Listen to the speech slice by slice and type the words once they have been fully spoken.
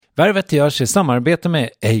Värvet görs i samarbete med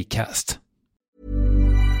Acast.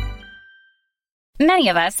 Many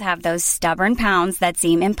of us have those stubborn pounds that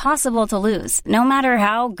seem impossible to lose, no matter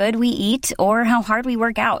how good we eat or how hard we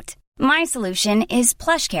work out. My solution is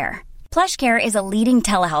PlushCare. PlushCare is a leading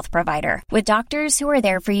telehealth provider with doctors who are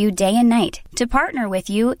there for you day and night to partner with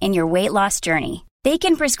you in your weight loss journey. They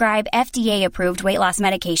can prescribe FDA-approved weight loss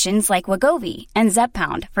medications like Wegovy and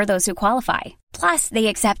Zepbound for those who qualify. Plus, they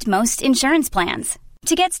accept most insurance plans.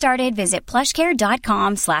 To get started, visit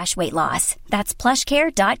plushcare.com/weightloss. That's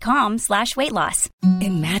plushcare.com/weightloss.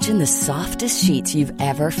 Imagine the softest sheets you've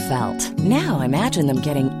ever felt. Now imagine them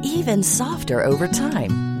getting even softer over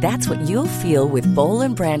time. That's what you'll feel with Boll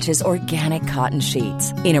 & Branch's organic cotton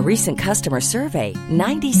sheets. In a recent customer survey,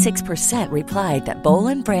 96% replied that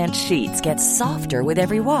Boll & Branch sheets get softer with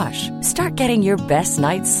every wash. Start getting your best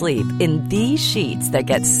night's sleep in these sheets that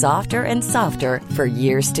get softer and softer for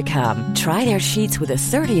years to come. Try their sheets with a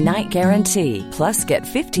 30-night guarantee. Plus, get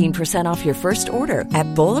 15% off your first order at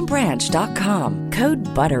bollandbranch.com. Code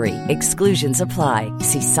BUTTERY. Exclusions apply.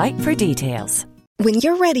 See site for details. When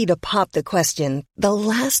you're ready to pop the question, the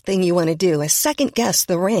last thing you want to do is second-guess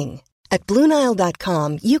the ring. At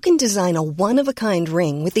BlueNile.com, you can design a one-of-a-kind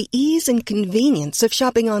ring with the ease and convenience of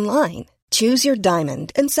shopping online. Choose your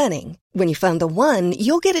diamond and setting. When you find the one,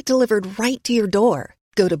 you'll get it delivered right to your door.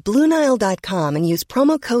 Go to BlueNile.com and use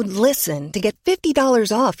promo code LISTEN to get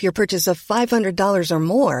 $50 off your purchase of $500 or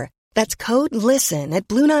more. That's code LISTEN at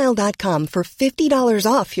BlueNile.com for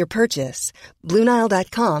 $50 off your purchase.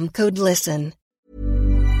 BlueNile.com, code LISTEN.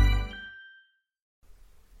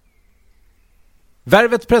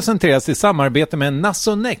 Värvet presenteras i samarbete med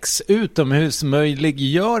Nasonex,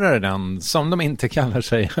 utomhusmöjliggöraren, som de inte kallar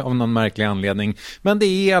sig av någon märklig anledning. Men det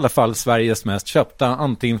är i alla fall Sveriges mest köpta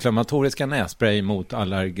antiinflammatoriska nässpray mot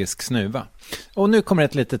allergisk snuva. Och nu kommer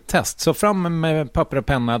ett litet test, så fram med papper och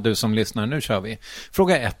penna du som lyssnar, nu kör vi.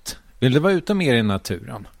 Fråga 1. Vill du vara ute mer i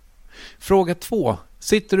naturen? Fråga 2.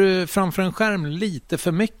 Sitter du framför en skärm lite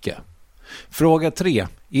för mycket? Fråga 3.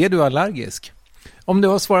 Är du allergisk? Om du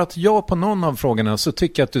har svarat ja på någon av frågorna så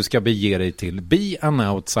tycker jag att du ska bege dig till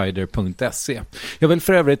beanoutsider.se. Jag vill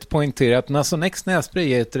för övrigt poängtera att Nasonex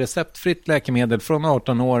nässpray är ett receptfritt läkemedel från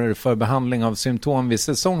 18 år för behandling av symptom vid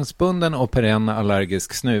säsongsbunden och perenn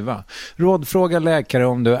allergisk snuva. Rådfråga läkare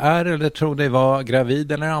om du är eller tror dig vara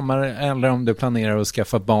gravid eller ammar, eller om du planerar att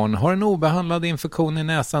skaffa barn, har en obehandlad infektion i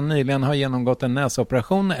näsan, nyligen har genomgått en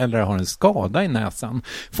näsoperation eller har en skada i näsan.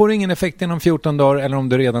 Får ingen effekt inom 14 dagar eller om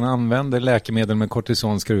du redan använder läkemedel med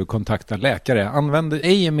kortison ska du kontakta läkare. Använd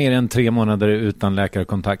ej mer än 3 månader utan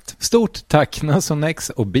läkarkontakt. Stort tack Nasonex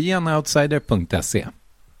och beanoutsider.se.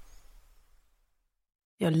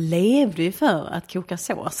 Jag levde ju för att koka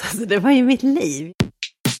sås. Alltså det var ju mitt liv.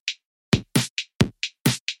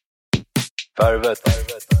 Värvet.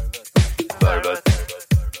 Värvet.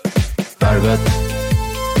 Värvet.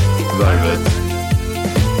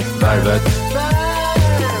 Värvet.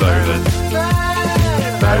 Värvet. Värvet.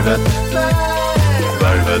 Värvet.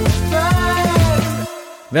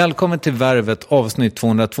 Välkommen till Värvet avsnitt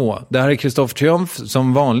 202. Det här är Kristoffer Triumf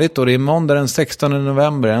som vanligt och det är måndag den 16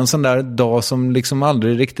 november. En sån där dag som liksom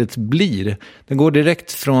aldrig riktigt blir. Den går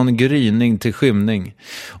direkt från gryning till skymning.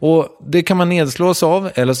 Och det kan man nedslås av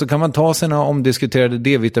eller så kan man ta sina omdiskuterade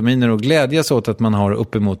D-vitaminer och glädjas åt att man har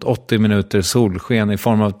uppemot 80 minuter solsken i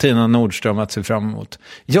form av Tina Nordström att se fram emot.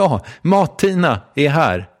 Ja, Mat-Tina är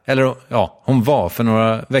här. Eller ja, hon var för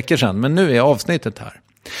några veckor sedan, men nu är avsnittet här.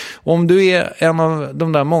 Och om du är en av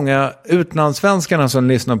de där många utlandssvenskarna som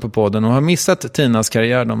lyssnar på podden och har missat Tinas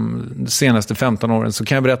karriär de senaste 15 åren så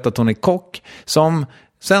kan jag berätta att hon är kock som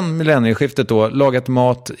sen millennieskiftet då lagat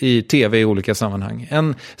mat i tv i olika sammanhang.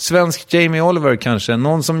 En svensk Jamie Oliver kanske,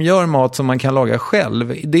 någon som gör mat som man kan laga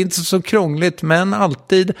själv. Det är inte så krångligt men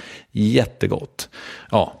alltid jättegott.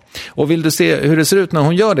 Ja. Och vill du se hur det ser ut när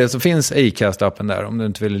hon gör det så finns Acast-appen där om du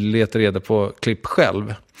inte vill leta reda på klipp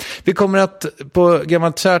själv. Vi kommer att på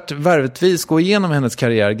gammalt kärt värvetvis gå igenom hennes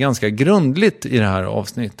karriär ganska grundligt i det här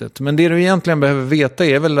avsnittet. Men det du egentligen behöver veta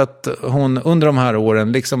är väl att hon under de här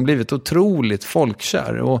åren liksom blivit otroligt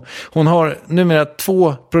folkkär. Och hon har numera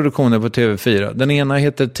 2 produktioner på TV4. Den ena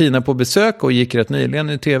heter Tina på besök och gick rätt nyligen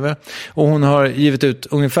i tv. Och hon har givit ut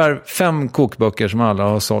ungefär 5 kokböcker som alla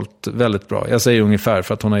har sålt väldigt bra. Jag säger ungefär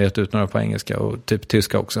för att hon har gett ut några på engelska och typ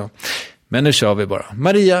tyska också. Men nu kör vi bara.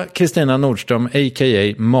 Maria Kristina Nordström,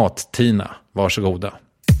 a.k.a. Mat-Tina. Varsågoda.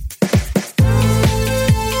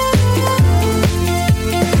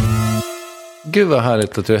 Gud vad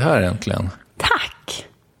härligt att du är här äntligen. Tack.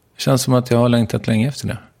 Känns som att jag har längtat länge efter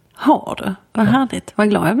det. Har du? Vad härligt. Vad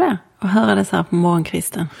glad jag blev att höra det så här på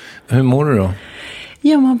morgonkvisten. Hur mår du då?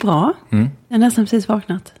 Jag mår bra. Jag har nästan precis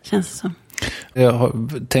vaknat, känns det som. Jag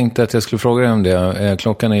tänkte att jag skulle fråga dig om det.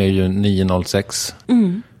 Klockan är ju 9.06.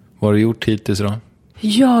 Vad har du gjort hittills då?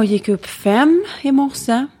 Jag gick upp 5 i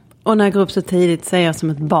morse. Och när jag går upp så tidigt så är jag som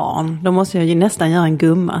ett barn. Då måste jag ju nästan göra en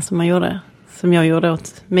gumma som jag gjorde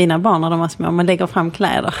åt mina barn när de var små. Man lägger fram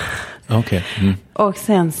kläder. Okej. Och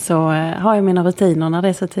sen så har jag mina rutiner när det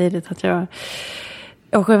är så tidigt att jag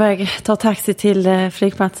åker iväg, tar taxi till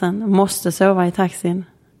flygplatsen. Måste sova i taxin.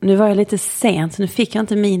 Nu var jag lite sent så nu fick jag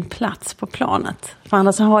inte min plats på planet. För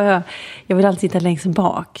annars har jag vill alltid sitta längst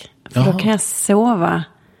bak. För då kan jag sova.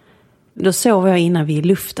 Då sover jag innan vi är i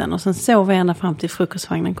luften. Och sen sover jag ända fram till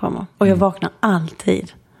frukostvagnen kommer. Och jag vaknar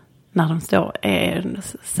alltid när de står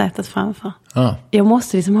sätet framför. Jag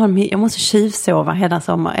måste jag måste tjuvsova hela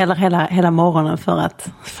sommar eller hela morgonen för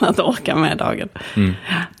att orka med dagen.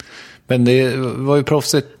 Men det var ju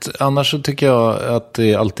proffsigt. Annars så tycker jag att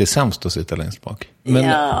det är alltid sämst att sitta längst bak.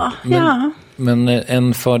 Men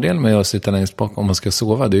en fördel med att sitta längst bak om man ska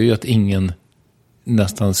sova, det är ju att ingen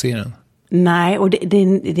nästan ser en. Nej, och det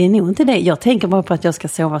är nog inte det. Jag tänker bara på att jag ska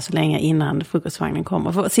sova så länge innan frukostvagnen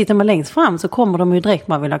kommer. För sitter man längst fram så kommer de ju direkt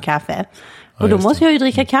bara vilja ha kaffe. Och då måste jag ju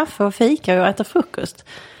dricka kaffe och fika och äta frukost.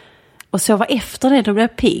 Och sova efter det, då blir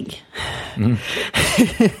jag pigg.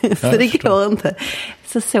 Så det går inte.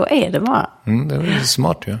 Så är det bara. Det är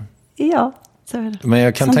smart ju. Ja, så är det. Men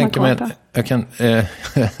jag kan tänka mig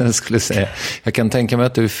jag kan tänka mig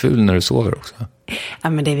att du är ful när du sover också. Ja,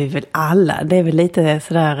 men det är vi väl alla. Det är väl lite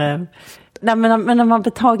sådär... Nej, men när man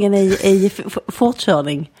blir tagen i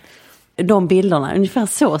fortkörning, de bilderna, ungefär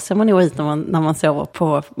så ser man nog ut när man sover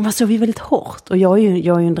på... Man sover ju väldigt hårt och jag är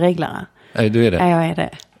ju en dreglare. Nej, du är det? Ja, jag är det.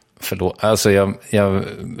 Förlåt, alltså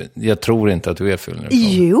jag tror inte att du är ful nu.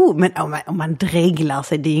 Jo, men om man dreglar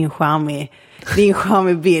sig, det är ju en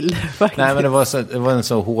charmig bild faktiskt. Nej, men det var en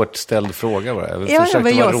så hårt ställd fråga bara. Jag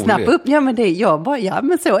snappade upp. Ja, men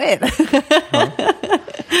men så är det.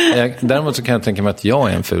 Däremot så kan jag tänka mig att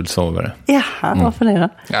jag är en ful sovare. Jaha, varför det då?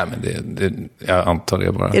 Ja, men jag antar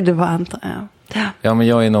det bara. Det var antar jag. Ja, men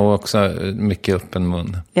jag är nog också mycket öppen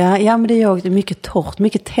mun. Ja, men det är jag. Det är mycket torrt,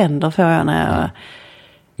 mycket tänder får jag när jag...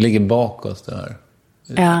 Ligger bakåt det här.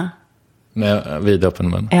 Ja. Med vidöppen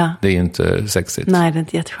mun. Ja. Det är ju inte sexigt. Nej, det är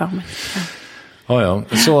inte jättecharmigt. Ja.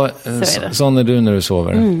 Sån är du när du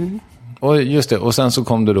sover. Och just det, och sen så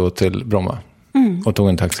kom du då till Bromma. Och tog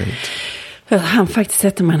en taxi hit. Han faktiskt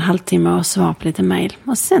sätter mig en halvtimme och svarade på lite mejl.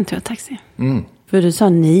 Och sen tog jag taxi. För du sa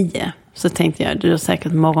 9. Så tänkte jag, du har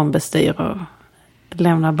säkert morgonbestyr och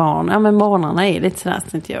lämna barn. Ja, men morgnarna är lite sådär, så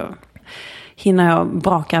tänkte jag... Hinner jag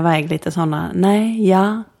braka iväg lite sådana, nej,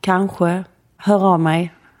 ja, kanske, hör av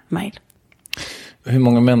mig, mejl. Hur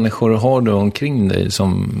många människor har du omkring dig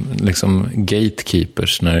som liksom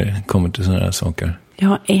gatekeepers när det kommer till sådana här saker? Jag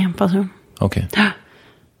har en person. Okej.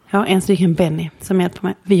 Jag har en stycken Benny som hjälper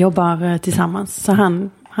mig. Vi jobbar tillsammans, så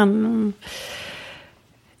han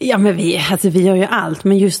ja, men vi gör ju allt.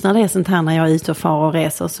 Men just när det är sånt här, när jag är ute och far och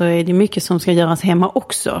reser, så är det mycket som ska göras hemma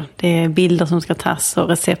också. Det är bilder som ska tas och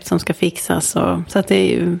recept som ska fixas. Så att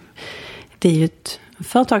det är ju ett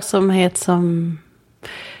företagssamhet som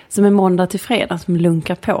är måndag till fredag som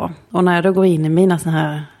lunkar på. Och när jag då går in i mina såna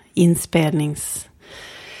här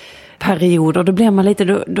inspelningsperioder, då blir man lite,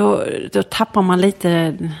 då tappar man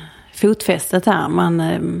lite fotfästet här.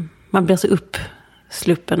 Man blir så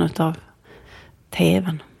uppsluppen utav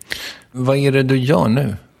tvn. Vad är det du gör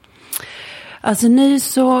nu? Alltså nu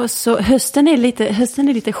så hösten är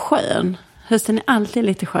lite skön. Hösten är alltid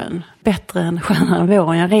lite skön. Bättre än skönare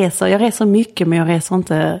våren. Jag reser mycket, men jag reser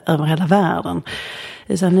inte över hela världen.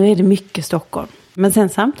 Så nu är det mycket Stockholm. Men sen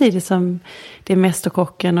samtidigt som det är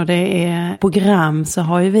Mästerkocken och det är program, så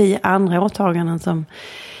har ju vi andra åtaganden som...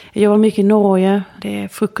 Jag jobbar mycket i Norge. Det är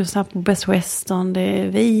frukostar på Best Western. Det är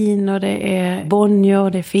vin och det är Bonnier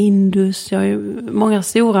och det är Findus. Jag har ju många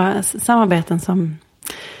stora samarbeten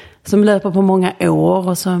som löper på många år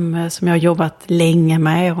och som jag har jobbat länge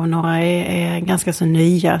med. Och några är ganska så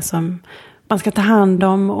nya som man ska ta hand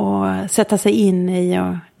om och sätta sig in i.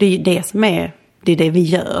 Och det är det vi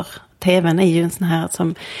gör. TVn är ju en sån här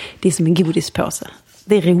det är som en godispåse.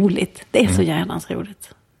 Det är roligt. Det är så jävlans roligt.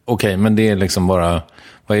 Okej, men det är liksom bara...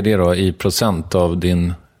 Vad är det då i procent av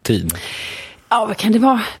din tid? Ja, vad kan det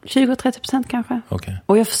vara? 20-30% kanske. Okay.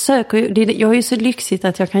 Och jag försöker ju... Jag är ju så lyxigt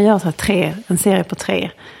att jag kan göra så här en serie på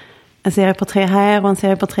 3. En serie på 3 här och en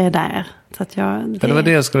serie på 3 där. Så att det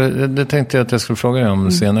var det tänkte jag att jag skulle fråga dig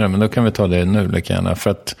om senare. Men då kan vi ta det nu lika gärna. För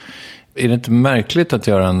att... Är det inte märkligt att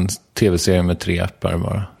göra en tv-serie med 3 appar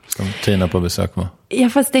bara? som Tina på besök var? Ja,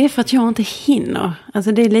 fast det är för att jag inte hinner.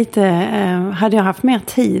 Alltså det är lite, hade jag haft mer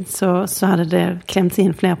tid så hade det klämts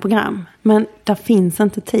in fler program. Men där finns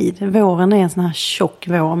inte tid. Våren är en sån här tjock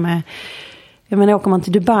vår med, jag menar, åker man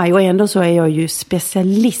till Dubai och ändå så är jag ju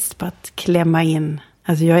specialist på att klämma in.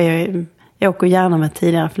 Alltså jag åker gärna med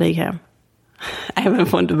tidigare flyg hem. Även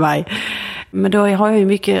från Dubai. Men då har jag ju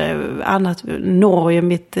mycket annat.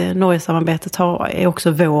 Mitt Norge-samarbetet är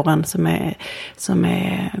också våren som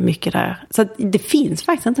är mycket där. Så att det finns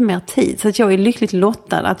faktiskt inte mer tid. Så att jag är lyckligt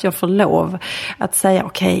lottad att jag får lov att säga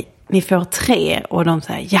okej, ni får 3. Och de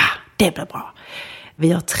säger ja, det blir bra.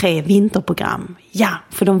 Vi har 3 vinterprogram. Ja,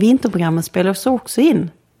 för de vinterprogrammen spelas också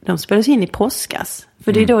in. De spelas in i påskas.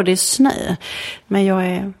 För det är då det är snö. Men jag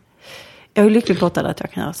är lyckligt lottad att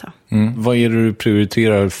jag kan göra så. Vad är det du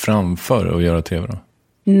prioriterar framför att göra tv då?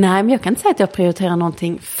 Nej, men jag kan inte säga att jag prioriterar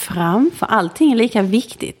någonting framför. Allting är lika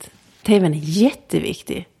viktigt. TVn är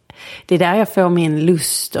jätteviktig. Det är där jag får min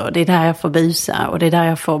lust och det är där jag får busa och det är där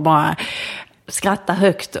jag får bara skratta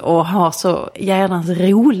högt och ha så jävla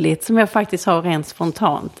roligt som jag faktiskt har rent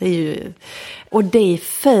spontant. Det är ju, och det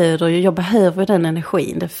föder ju, jag behöver den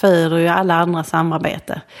energin. Det föder ju alla andra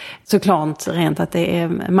samarbete. Såklart rent att det är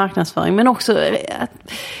marknadsföring. Men också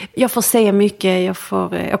att jag får se mycket.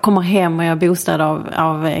 Jag kommer hem och jag är bostad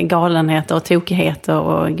av galenheter och tokigheter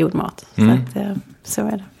och god mat. Så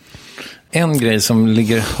är det. En grej som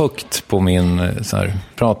ligger högt på min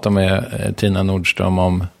prata med Tina Nordström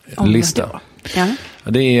om lista. Ja.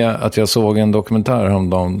 Det är att jag såg en dokumentär om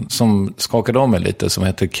dem som skakade om mig lite som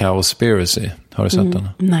heter Cowspiracy. Har du sett den?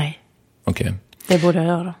 Nej. Okej. Det borde jag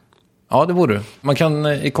göra. Ja, det borde du. Man kan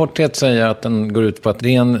i korthet säga att den går ut på att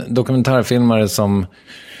det är en dokumentärfilmare som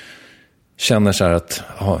känner så här att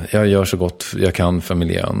jag gör så gott jag kan för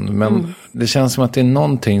miljön. Men det känns som att det är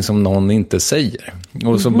någonting som någon inte säger.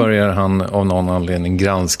 Och så börjar han av någon anledning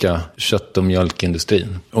granska kött- och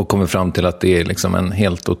mjölkindustrin. Och kommer fram till att det är liksom en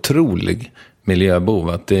helt otrolig miljöbov.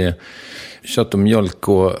 Att det är kött och mjölk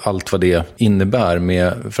och allt vad det innebär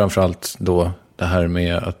med framförallt då det här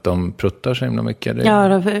med att de pruttar så himla mycket.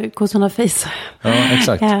 Ja, kossorna fisar. Ja,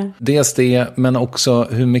 exakt. Ja. Dels det, men också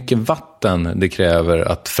hur mycket vatten det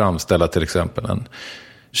kräver att framställa till exempel en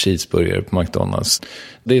cheeseburgare på McDonald's.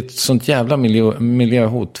 Det är ett sånt jävla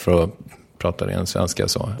miljöhot för att prata ren svenska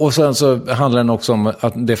så. Och sen så handlar den också om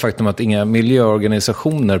att det faktum att inga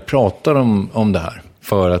miljöorganisationer pratar om det här.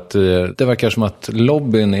 För att det verkar som att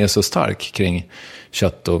lobbyn är så stark kring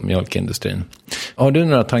kött- och mjölkindustrin. Har du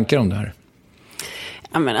några tankar om det här?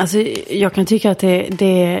 Ja, men alltså, jag kan tycka att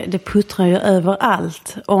det puttrar ju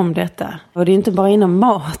överallt om detta. Och det är inte bara inom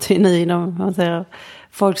mat, nu inom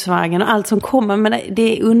Volkswagen och allt som kommer. Men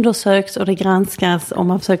det undersöks och det granskas och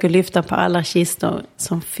man försöker lyfta på alla kistor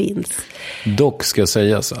som finns. Dock ska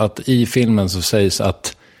sägas att i filmen så sägs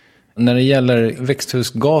att när det gäller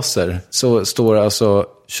växthusgaser så står alltså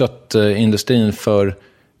köttindustrin för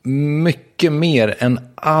mycket mer än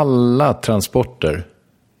alla transporter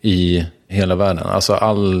i hela världen. Alltså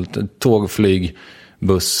all tåg, flyg,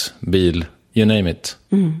 buss, bil, you name it.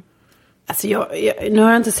 Alltså nu har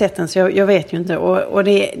jag inte sett den så jag vet ju inte. Och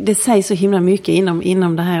det sägs så himla mycket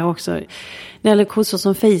inom det här också. När det gäller kossor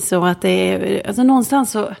som fiser och att det är, alltså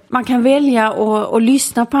någonstans så, man kan välja och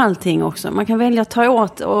lyssna på allting också. Man kan välja att ta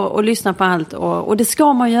åt och lyssna på allt. Och det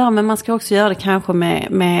ska man göra, men man ska också göra det kanske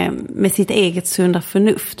med sitt eget sunda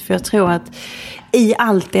förnuft. För jag tror att i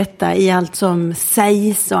allt detta, i allt som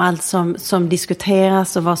sägs och allt som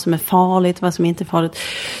diskuteras och vad som är farligt, vad som inte är farligt,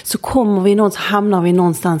 så hamnar vi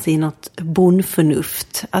någonstans i något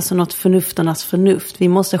bondförnuft. Alltså något förnufternas förnuft. Vi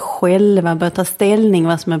måste själva börja ta ställning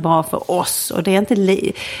vad som är bra för oss. Och det är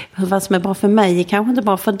inte vad som är bra för mig är kanske inte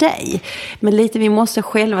bra för dig. Men lite vi måste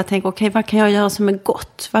själva tänka, okej, vad kan jag göra som är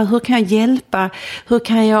gott? Hur kan jag hjälpa? Hur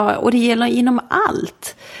kan jag, och det gäller inom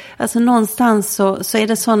allt. Alltså någonstans så är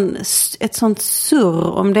det ett sånt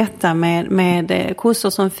surr om detta med kossor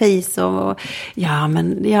som fis och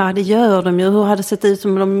det gör de ju. Hur hade det sett ut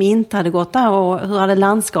om de inte hade gått där och hur hade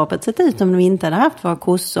landskapet sett ut om de inte hade haft våra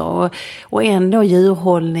kossor och ändå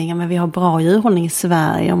djurhållning. Men vi har bra djurhållning i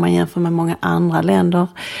Sverige om man jämför med många andra länder.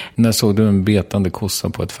 När såg du en betande kossa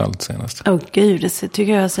på ett fält senast? Gud, det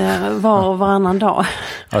tycker jag ser var och varannan dag.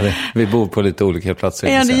 Ja, vi bor på lite olika platser.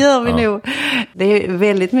 Ja, det gör vi nog. Det är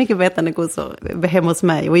väldigt mycket betande kossor hemma hos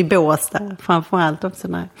mig och i Båstad framförallt också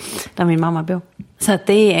där min mamma bor. Så att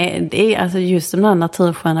det är alltså just de där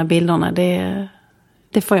natursköna bilderna,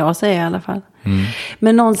 det får jag säga i alla fall.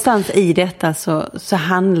 Men någonstans i detta så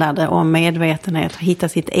handlar det om medvetenhet, att hitta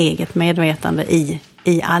sitt eget medvetande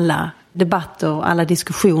i alla debatter och alla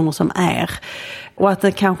diskussioner som är. Och att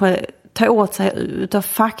det kanske ta åt sig utav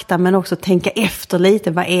fakta men också tänka efter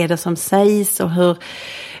lite. Vad är det som sägs och hur...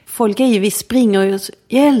 Folk är ju, vi springer ju,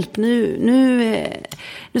 hjälp nu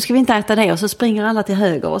ska vi inte äta det. Och så springer alla till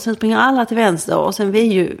höger och sen springer alla till vänster. Och sen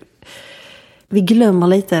vi glömmer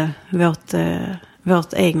lite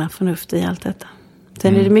vårt egna förnuft i allt detta.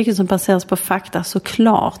 Sen är det mycket som baseras på fakta,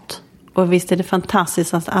 såklart. Och visst är det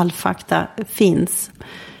fantastiskt att all fakta finns.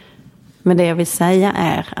 Men det jag vill säga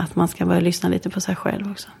är att man ska börja lyssna lite på sig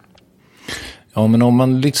själv också. Ja, men om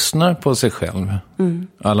man lyssnar på sig själv, i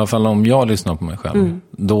alla fall om jag lyssnar på mig själv,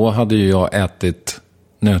 då hade ju jag ätit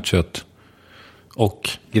nötkött och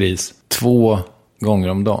gris 2 gånger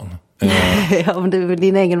om dagen. Ja, men det är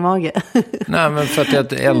din egen mage. Nej, men för att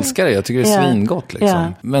jag älskar det. Jag tycker det är svingott liksom.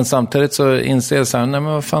 Ja. Men samtidigt så inser jag så här, nej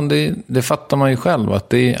men vad fan, det fattar man ju själv. Att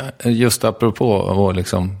det är just apropå att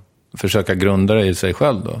liksom försöka grunda det i sig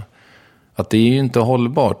själv då. Att det är ju inte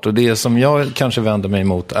hållbart. Och det som jag kanske vänder mig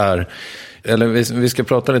emot är, eller vi ska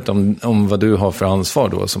prata lite om vad du har för ansvar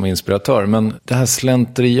då som inspiratör. Men det här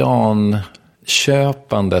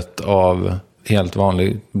slentrian-köpandet av helt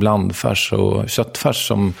vanlig blandfärs och köttfärs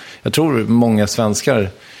som jag tror många svenskar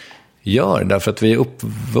gör. Därför att vi är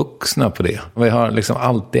uppvuxna på det. Vi har liksom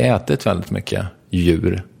alltid ätit väldigt mycket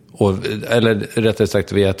djur. Eller rättare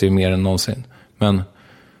sagt, vi äter ju mer än någonsin. Men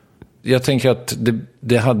jag tänker att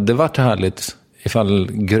det hade varit härligt ifall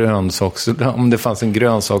om det fanns en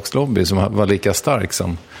grönsakslobby som var lika stark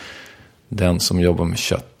som den som jobbar med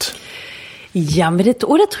kött. Ja, men det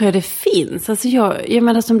tror jag det finns. Alltså jag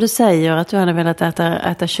menar som du säger att du hade velat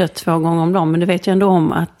äta kött 2 gånger om dagen. Men du vet ju ändå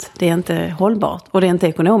om att det är inte hållbart. Och det är inte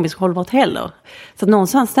ekonomiskt hållbart heller. Så att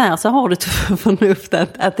någonstans där så har du förnuft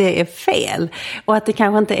att det är fel. Och att det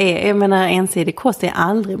kanske inte är, jag menar ensidig kost är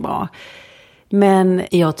aldrig bra. Men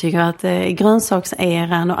jag tycker att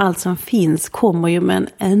grönsakseran och allt som finns kommer ju med en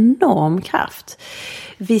enorm kraft.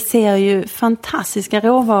 Vi ser ju fantastiska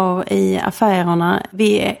råvaror i affärerna.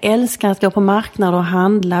 Vi älskar att gå på marknader och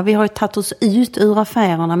handla. Vi har ju tagit oss ut ur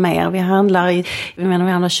affärerna mer. Vi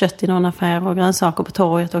handlar kött i någon affär och grönsaker på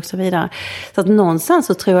torget och så vidare. Så att någonstans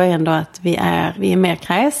så tror jag ändå att vi är mer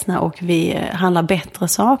kräsna och vi handlar bättre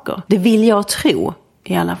saker. Det vill jag tro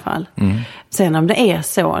i alla fall. Sen om det är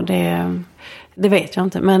så, det vet jag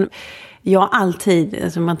inte. Men jag har alltid,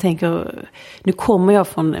 alltså man tänker, nu kommer jag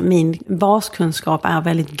från, min baskunskap är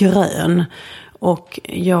väldigt grön. Och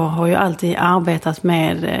jag har ju alltid arbetat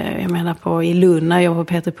med, jag menar i Lund när jag var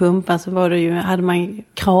på Peter Pumpa så hade man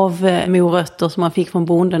kravmorötter som man fick från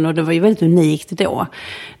bonden och det var ju väldigt unikt då.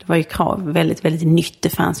 Det var ju krav väldigt, väldigt nytt, det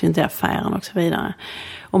fanns ju inte i affären och så vidare.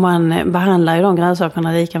 Och man behandlar ju de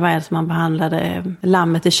grönsakerna lika väl som man behandlade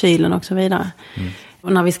lammet i kylen och så vidare.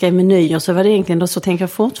 Och när vi skrev menyer så var det egentligen då, så tänker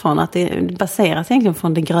jag fortfarande att det baseras egentligen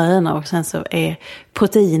från det gröna och sen så är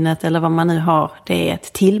proteinet eller vad man nu har, det är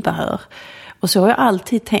ett tillbehör. Och så har jag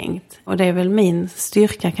alltid tänkt. Och det är väl min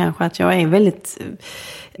styrka kanske att jag är väldigt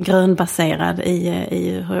grönbaserad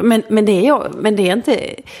men det är jag. Men det är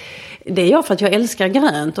inte... Det är jag för att jag älskar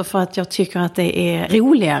grönt och för att jag tycker att det är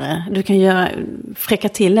roligare. Du kan fräcka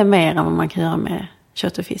till det mer än vad man kan göra med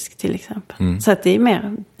kött och fisk till exempel. Så att det är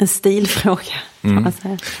mer en stilfråga kan man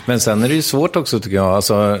säga. Men sen är det ju svårt också tycker jag.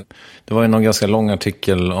 Alltså, det var ju någon ganska lång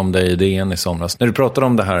artikel om dig i DN i somras. När du pratade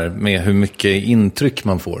om det här med hur mycket intryck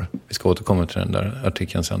man får. Vi ska återkomma till den där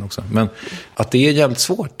artikeln sen också. Men att det är jävligt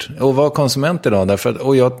svårt att vara konsument idag.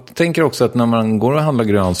 Och jag tänker också att när man går och handlar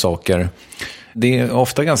grönsaker, det är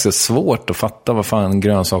ofta ganska svårt att fatta var fan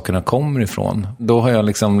grönsakerna kommer ifrån. Då har jag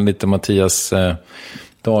liksom lite Mattias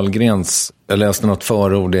Dahlgrens, jag läste något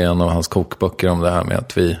förord i en av hans kokböcker om det här med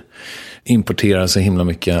att vi importerar så himla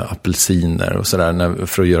mycket apelsiner och sådär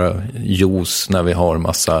för att göra juice när vi har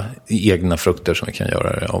massa egna frukter som vi kan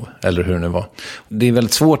göra det av, eller hur det nu var. Det är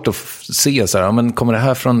väldigt svårt att se så här, men kommer det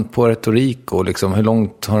här från Puerto Rico? Liksom, hur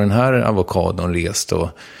långt har den här avokadon rest och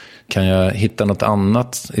kan jag hitta något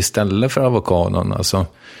annat istället för avokadon? Alltså,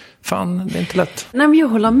 fan, det är inte lätt. Nej, men jag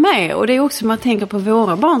håller med. Och det är också, man tänker på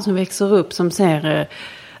våra barn som växer upp som ser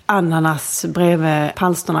ananas bredvid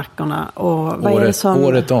palsternackorna. Och vad är det som,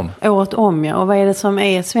 året om. Året om, ja. Och vad är det som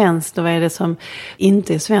är svenskt och vad är det som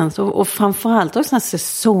inte är svenskt? Och framförallt också en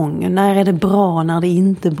säsong. När är det bra, när det är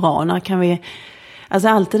inte bra? När kan vi... Alltså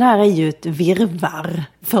allt det där är ju ett virrvarr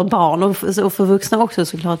för barn och för vuxna också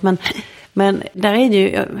såklart. Men där är det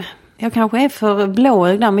ju... Jag kanske är för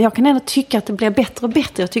blåögd där, men jag kan ändå tycka att det blir bättre och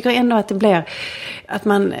bättre. Jag tycker ändå att det blir att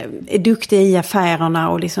man är duktig i affärerna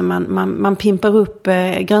och liksom man pimpar upp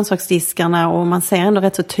grönsaksdiskarna och man ser ändå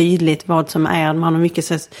rätt så tydligt vad som är. Man har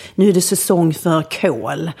mycket, nu är det säsong för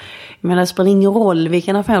kål. Men det spelar ingen roll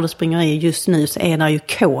vilken affär du springer i just nu, så är det ju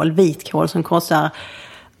kål, vitkål som kostar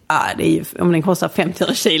Ja, det är ju, om den kostar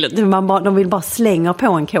 50 kilo. De vill bara slänga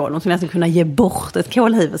på en kål. De skulle nästan kunna ge bort ett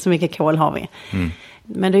kålhuvud. Så mycket kål har vi.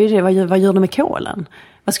 Men det är ju det, vad gör du med kålen?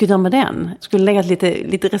 Vad skulle du göra med den? Skulle lägga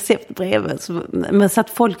lite recept bredvid. Men så att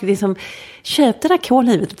folk liksom köpte det där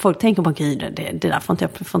kålhuvudet. Folk tänker bara, gud, det där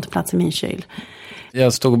får inte plats i min kyl.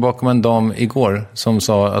 Jag stod bakom en dam igår som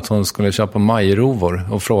sa att hon skulle köpa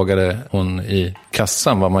majrovor och frågade hon i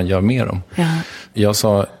kassan vad man gör med dem. Ja. Jag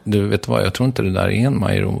sa, du vet vad, jag tror inte det där är en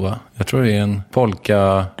majrova. Jag tror det är en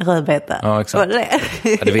polka... Rödbeta. Ja, exakt.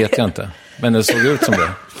 Ja, det vet jag inte. Men det såg ut som det.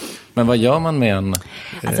 Men vad gör man med en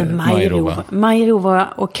majrova? Majrova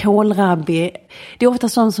och kålrabbi. Det är ofta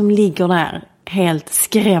sånt som ligger där helt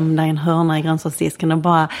skrämda i en hörna i grönsaksdisken. Och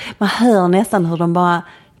bara, man hör nästan hur de bara,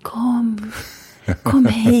 kom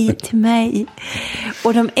hit till mig.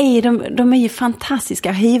 Och de är ju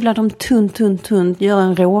fantastiska. Hyvlar dem tunt. Gör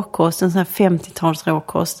en råkost, en sån här 50-tals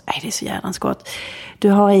råkost. Det är så jävla gott. Du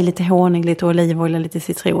har i lite honung, lite olivolja, lite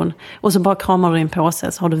citron. Och så bara kramar du i en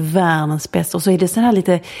påse, så har du världens bästa. Och så är det så här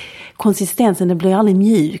lite konsistensen, det blir aldrig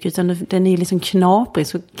mjuk, utan den är liksom knaprig.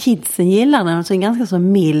 Så kidsen gillar den. Så är det ganska så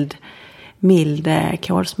mild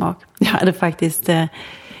kålsmak.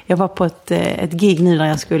 Jag var på ett gig nu där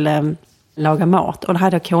jag skulle laga mat. Och då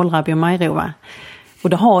hade jag kålrabbi och majrova. Och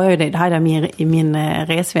då har jag ju det hade jag i min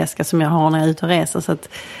resväska som jag har när jag är ute och reser. Så att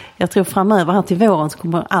jag tror framöver här till våren så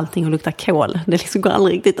kommer allting att lukta kål. Det liksom går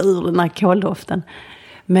aldrig riktigt ur den här kåldoften.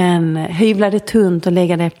 Men hyvla det tunt och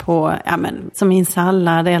lägga det på, som i en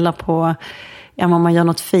sallad eller på, om man gör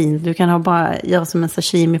något fint. Du kan bara göra som en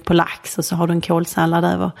sashimi på lax och så har du en kålsallad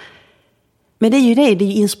över. Men det är ju det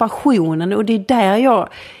är inspirationen och det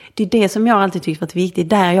är det som jag alltid tyckt varit viktigt.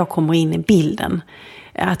 Där jag kommer in i bilden.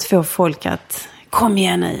 Att få folk att, kom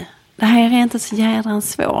igen nu. Det här är inte så jädra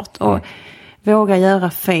svårt. Och våga göra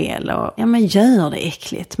fel. Och, men gör det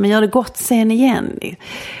äckligt. Men gör det gott sen igen.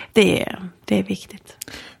 Det är viktigt.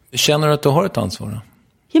 Känner du att du har ett ansvar då?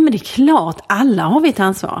 Ja, men det är klart. Alla har vi ett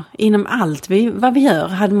ansvar. Inom allt vad vi gör.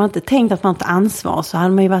 Hade man inte tänkt att man har ett ansvar så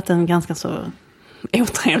hade man ju varit en ganska så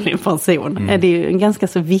otrevlig person. Det är ju en ganska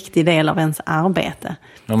så viktig del av ens arbete.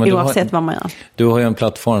 Ja, oavsett vad man gör. Du har ju en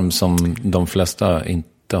plattform som de flesta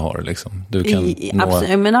inte har. Liksom. Du kan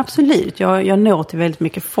men absolut. Jag når till väldigt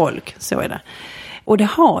mycket folk. Så är det. Och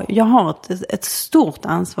jag har ett stort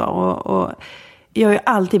ansvar. Och jag har ju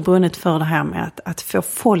alltid brunnit för det här med att få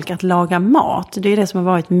folk att laga mat. Det är det som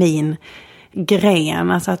har varit min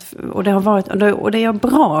gren. Alltså och det är jag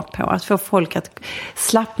bra på. Att få folk att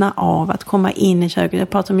slappna av. Att komma in i köket. Jag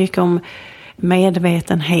pratar mycket om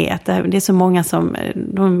medvetenhet. Det är så många som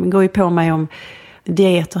de går ju på mig om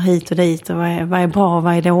dieter hit och dit. Och vad är bra och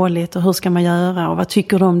vad är dåligt. Och hur ska man göra. Och vad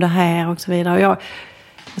tycker du om det här och så vidare. Och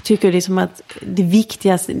jag tycker det är som att det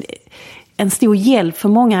viktigaste... En stor hjälp för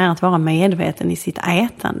många är att vara medveten i sitt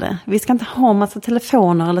ätande. Vi ska inte ha massa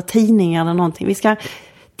telefoner eller tidningar eller någonting. Vi ska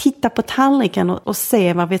titta på tallriken och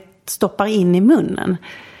se vad vi stoppar in i munnen.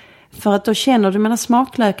 För att då känner du,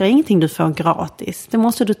 smaklökar är ingenting du får gratis. Det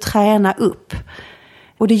måste du träna upp.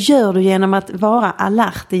 Och det gör du genom att vara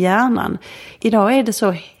alert i hjärnan. Idag är det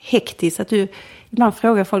så hektiskt att du ibland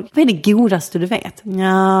frågar folk, vad är det godaste du vet?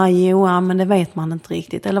 Ja, men det vet man inte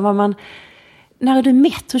riktigt. Eller när är du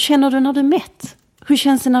mätt? Hur känner du när du är mätt? Hur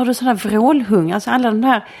känns det när du är sådär vrålhungrig? Alltså alla de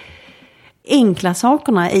där enkla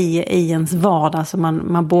sakerna i ens vardag som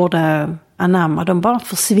man borde anamma, de bara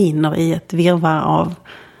försvinner i ett virrvarr av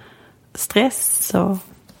stress och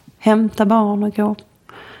hämta barn och gå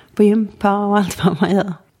på gympa och allt vad man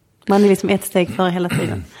gör. Man är liksom ett steg före hela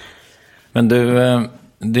tiden. Men du,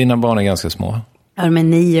 dina barn är ganska små. Ja, de är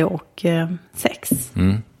 9 och 6.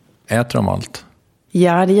 Äter de allt?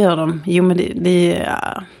 Ja, det gör de. Jo,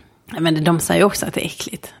 men de säger också att det är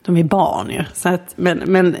äckligt. De är barn ju. Så att,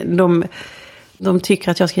 men de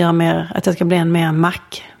tycker att jag ska göra mer, att jag ska bli en mer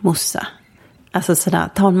mackmossa. Alltså sådär,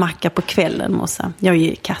 ta en macka på kvällen, mossa. Jag är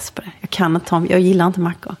ju kass på det. Jag gillar inte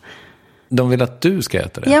mackor. De vill att du ska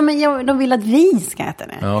äta det? Ja, men de vill att vi ska äta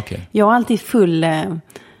det. Ja, okay. Jag är alltid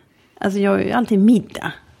jag är alltid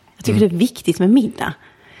middag. Jag tycker det är viktigt med middag.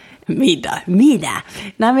 Middag. Nej,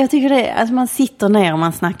 men jag tycker det är, alltså man sitter ner och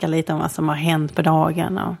man snackar lite om vad som har hänt på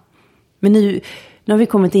dagen. Men nu har vi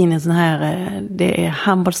kommit in i en sån här, det är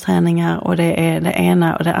handbollsträningar och det är det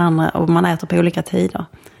ena och det andra och man äter på olika tider.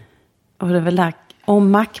 Och det är väl där,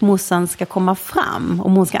 om mackmossan ska komma fram,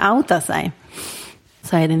 om hon ska outa sig,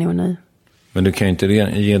 så är det nog nu. Men du kan ju inte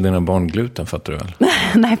ge dina barn gluten, fattar du väl?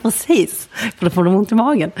 Nej, precis. För då får de ont i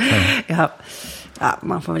magen. Ja,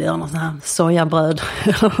 man får väl göra någon sån här sojabröd.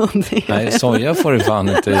 Nej, soja får du fan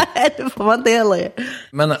inte. Nej, det får man inte heller.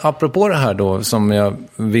 Men apropå det här då, som jag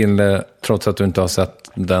ville, trots att du inte har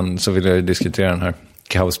sett den, så vill jag ju diskutera den här.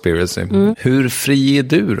 Cowspiracy. Hur fri är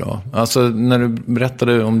du då? Alltså när du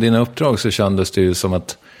berättade om dina uppdrag så kändes det ju som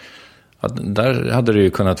att där hade det ju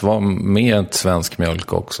kunnat vara med ett svensk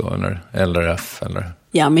mjölk också, eller LRF eller...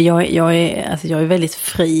 Ja, men jag är väldigt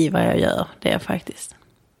fri vad jag gör, det är jag faktiskt.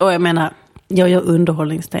 Och jag menar, jag gör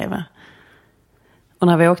underhållningstv. Och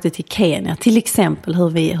när vi åkte till Kenya, till exempel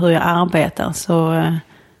hur jag arbetar, så när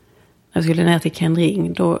jag skulle ner till Ken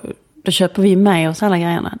Ring, då köper vi med oss alla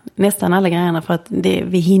grejerna. Nästan alla grejerna, för att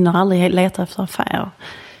vi hinner aldrig leta efter affärer.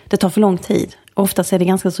 Det tar för lång tid. Oftast är det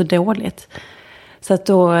ganska så dåligt. Så att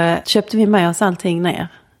då köpte vi med oss allting ner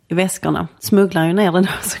i väskorna. Smugglar ju ner den då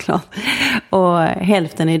såklart. Och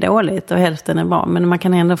hälften är dåligt och hälften är bra. Men man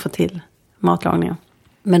kan ändå få till matlagningen.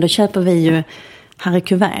 Men då köper vi ju Harry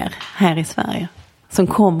Kuvert här i Sverige. Som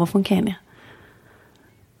kommer från Kenya.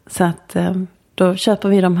 Så att då köper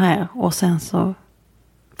vi dem här. Och sen så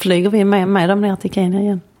flyger vi med dem ner till Kenya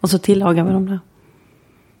igen. Och så tillagar vi dem där.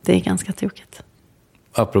 Det är ganska tokigt.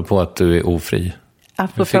 Apropå att du är ofri.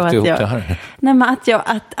 Apropå fick du ihop det här? Nej, men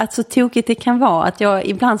att så tokigt det kan vara. Att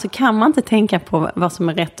ibland så kan man inte tänka på vad som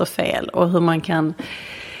är rätt och fel. Och hur man kan...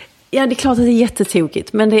 Ja, det är klart att det är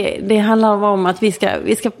jättetokigt. Men det handlar om att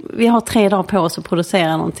vi har 3 dagar på oss att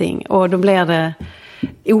producera någonting. Och då blir det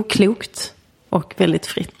oklokt och väldigt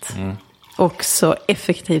fritt. Och så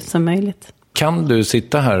effektivt som möjligt. Kan du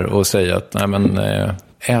sitta här och säga att nej men,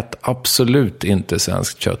 ät absolut inte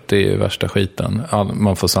svenskt kött. Det är ju värsta skiten.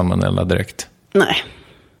 Man får salmonella direkt. Nej.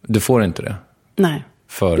 Du får inte det? Nej.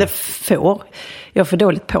 Jag får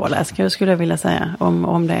dåligt påläst, skulle jag vilja säga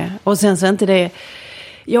om det. Och sen så är inte det...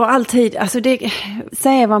 Jag har alltid,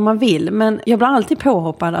 säga vad man vill, men jag blir alltid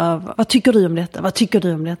påhoppad av vad tycker du om detta? Vad tycker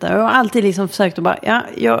du om detta? Jag har alltid liksom försökt att bara,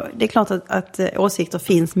 det är klart att åsikter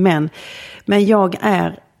finns, men jag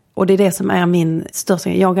är, och det är det som är min största,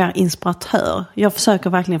 jag är inspiratör. Jag försöker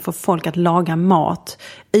verkligen få folk att laga mat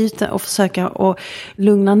utan och försöka att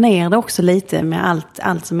lugna ner det också lite med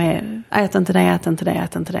allt som är ät inte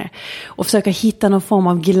det. Och försöka hitta någon form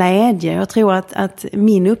av glädje. Jag tror att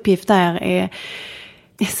min uppgift där är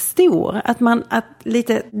stor. Att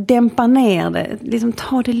lite dämpa ner det. Liksom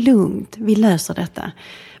ta det lugnt. Vi löser detta.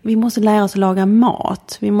 Vi måste lära oss att laga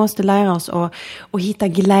mat. Vi måste lära oss att hitta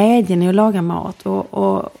glädjen i att laga mat.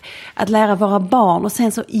 Och att lära våra barn. Och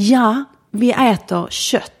sen så, vi äter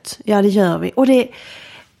kött. Ja, det gör vi. Och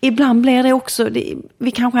ibland blir det också,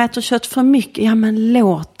 vi kanske äter kött för mycket. Ja, men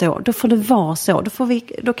låt då får det vara så.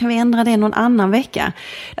 Då kan vi ändra det någon annan vecka.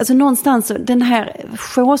 Alltså någonstans, den här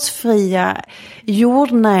chosefria,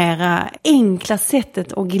 jordnära, enkla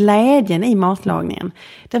sättet och glädjen i matlagningen,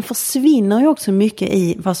 den försvinner ju också mycket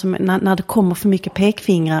i vad som, när det kommer för mycket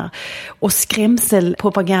pekfingrar och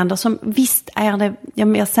skrämselpropaganda som visst är det,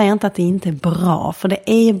 jag säger inte att det inte är bra, för det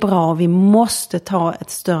är bra, vi måste ta ett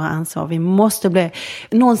större ansvar, vi måste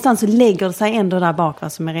någonstans så lägger det sig ändå där bak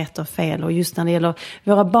vad som är rätt och fel, och just när det gäller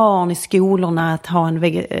våra barn i skolorna att ha en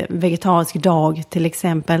vegetarisk dag till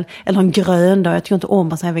exempel, eller en grön dag, jag tycker inte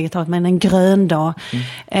om att säga vegetarisk, men en grön dag. Det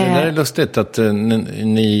där är lustigt att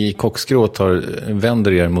ni i Kocksgråt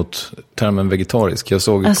vänder er mot termen vegetarisk. Jag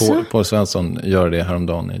såg på Svensson göra det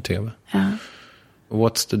häromdagen i tv. Ja.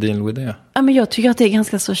 What's the deal with det? Ja, men jag tycker att det är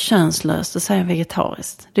ganska så könslöst att säga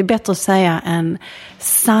vegetariskt. Det är bättre att säga en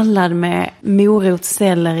sallad med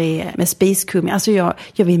morotselleri med spiskummin. Alltså jag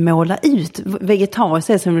vill måla ut vegetariskt.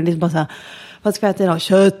 Det är som liksom bara så här, vad ska jag äta idag?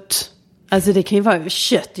 Kött. Alltså det kan ju vara,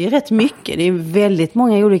 kött är ju rätt mycket. Det är väldigt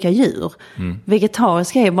många olika djur.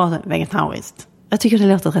 Vegetariska är ju bara vegetariskt. Jag tycker det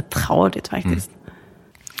låter rätt tradigt faktiskt.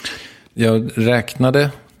 Jag räknade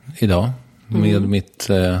idag med mitt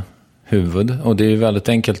huvud. Och det är ju väldigt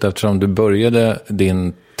enkelt eftersom du började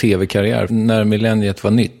din tv-karriär när millenniet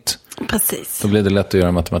var nytt. Precis. Då blev det lätt att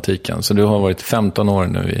göra matematiken. Så du har varit 15 år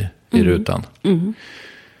nu i rutan.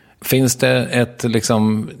 Finns det ett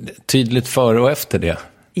liksom tydligt före och efter det?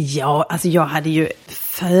 Ja, alltså jag hade ju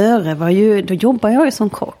då jobbade jag ju som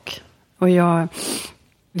kock. Och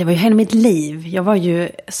det var ju hela mitt liv. Jag var ju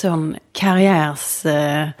sån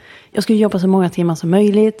jag skulle jobba så många timmar som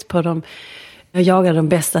möjligt jag jagade de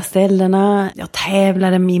bästa ställena. Jag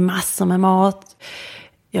tävlade med massor med mat.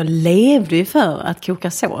 Jag levde ju för att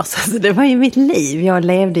koka sås. Alltså det var ju mitt liv. Jag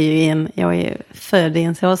är född i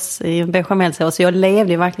en bechamelsås. Så jag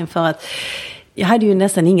levde ju verkligen för att jag hade ju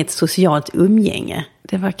nästan inget socialt umgänge.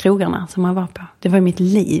 Det var krogarna som man var på. Det var mitt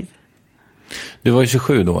liv. Du var ju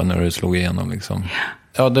 27 då när du slog igenom liksom.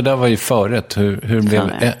 Ja, det där var ju förrätt. Hur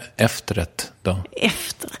blev efterrätt då?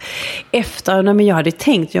 Efter, nej, men jag hade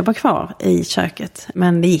tänkt jobba kvar i köket.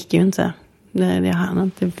 Men det gick ju inte.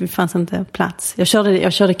 Det fanns inte plats. Jag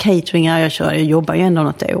körde cateringar, jag jobbade ju ändå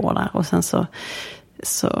något år där. Och sen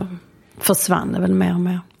så försvann det väl mer och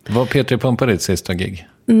mer. Var Petri Pumpa ditt sista gig?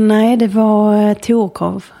 Nej, det var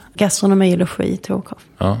Torekov. Gastronomi och logi i Torekov.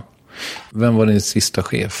 Ja. Vem var din sista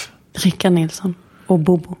chef? Rickard Nilsson och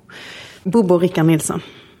Bobo. Bobo och Rickard Nilsson.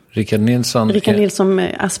 Rickard Nilsson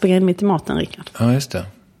med Asperger mitt i maten, Rickard. Ja, just det.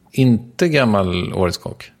 Inte gammal Årets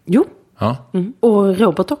kock? Jo. Ja. Mm. Och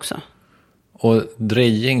Robert också. Och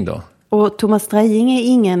Drejing då? Och Thomas Drejing är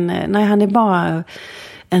ingen... Nej, han är bara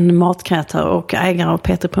en matkreatör och ägare av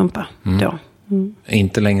Petri Pumpa. Då. Mm.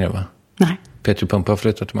 Inte längre, va? Nej. Petri Pumpa har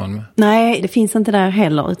flyttat till Malmö? Nej, det finns inte där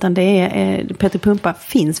heller. Utan det är... Petri Pumpa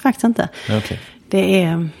finns faktiskt inte. Okay. Det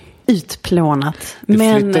är utplånat. Det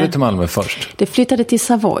flyttade till Malmö först? Det flyttade till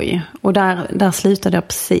Savoy. Och där slutade jag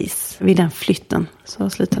precis. Vid den flytten så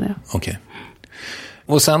slutade jag. Okej. Okay.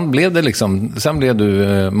 Och sen blev det sen blev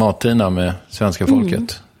du mattina med svenska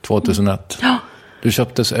folket 2001. Ja. Du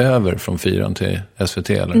köptes över från 4 till SVT,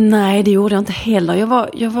 eller? Nej, det gjorde jag inte heller.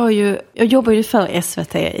 Jag jobbade ju för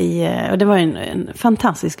SVT och det var en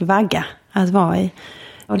fantastisk vagga att vara i.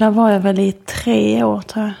 Och där var jag väl i 3 år,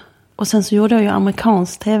 tror jag. Och sen så gjorde jag ju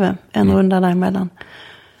amerikansk tv en runda däremellan.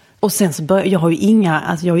 Och sen så började jag har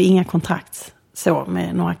ju inga kontrakt så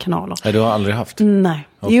med några kanaler. Nej, du har aldrig haft? Nej.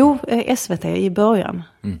 Okay. Jo, SVT i början.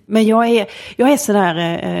 Mm. Men jag är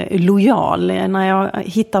sådär lojal när jag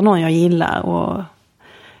hittar någon jag gillar. Och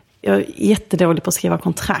jag är jättedålig på att skriva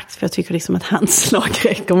kontrakt. För jag tycker liksom ett handslag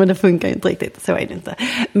räcker. Men det funkar ju inte riktigt. Så är det inte.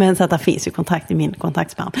 Men så att det finns ju kontrakt i min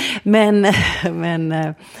kontraktspärm. Men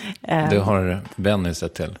det har Benny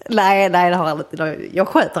sett till? Nej, det har aldrig. Jag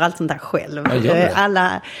sköter allt sånt där själv.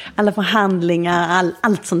 Alla förhandlingar,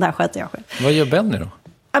 allt sånt där sköter jag själv. Vad gör Benny då?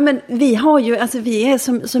 Ja, men vi har ju, vi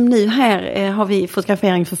är som nu här har vi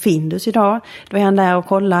fotografering för Findus idag. Då är han där och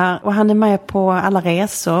kollar och han är med på alla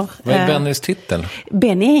resor. Vad är Bennys titel?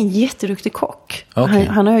 Benny är en jätteduktig kock. Okay.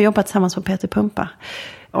 Han har jobbat tillsammans med Petri Pumpa.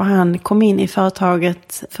 Och han kom in i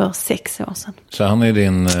företaget för 6 år sedan. Så han är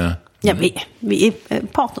din... Ja, vi är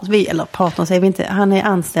partners är vi inte. Han är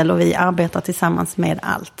anställd och vi arbetar tillsammans med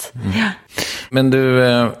allt. Mm. Ja. Men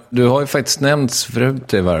du har ju faktiskt nämnts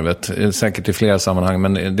förut i Varvet, säkert i flera sammanhang,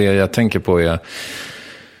 men det jag tänker på är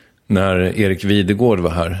när Erik Videgård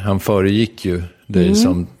var här. Han föregick ju dig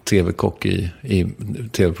som tv-kock i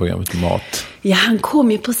tv-programmet Mat. Ja, han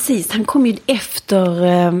kom ju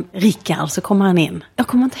efter Rickard, så kom han in. Jag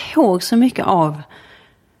kommer inte ihåg så mycket av...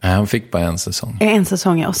 Nej, han fick bara en säsong. En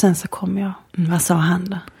säsong, ja. Och sen så kom jag. Vad sa han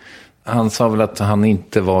då? Han sa väl att han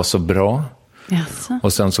inte var så bra. Jaså.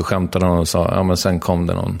 Och sen så skämtade han och sa, ja men sen kom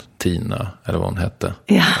det någon Tina, eller vad hon hette.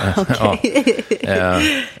 Ja, okej. Ja.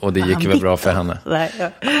 Och det gick väl bra för henne. Nej,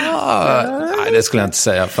 det skulle jag inte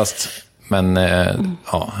säga, fast... Men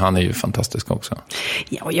han är ju fantastisk också.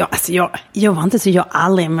 Ja, jag var inte så, jag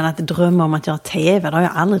aldrig, men att drömma om att göra tv, det har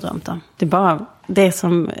jag aldrig drömt om. Det är bara det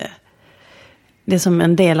som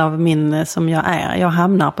en del av min som jag är. Jag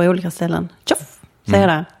hamnar på olika ställen. Tjoff, säger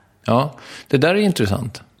det. Ja, det där är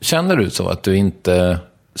intressant. Känner du så att du inte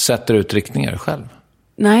sätter ut riktningar själv?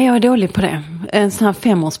 Nej, jag är dålig på det. En sån här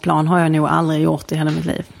 5-årsplan har jag nog aldrig gjort i hela mitt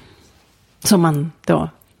liv. Som man då,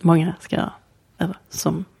 många ska göra.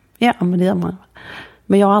 Ja, men det gör man.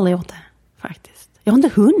 Men jag har aldrig gjort det, faktiskt. Jag har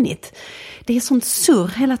inte hunnit. Det är sånt surr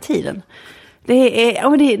hela tiden. Det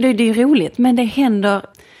är roligt, men det händer...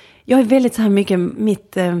 Jag är väldigt så här mycket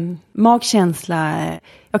mitt magkänsla.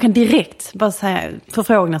 Jag kan direkt bara säga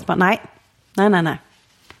förfrågnas bara nej.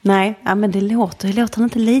 Ja, men det låter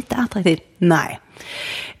inte lite attraktivt. Nej.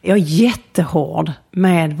 Jag är jättehård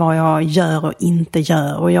med vad jag gör och inte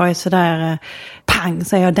gör. Och jag är sådär pang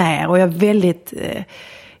så är jag där. Och jag är väldigt...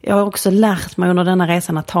 Jag har också lärt mig under denna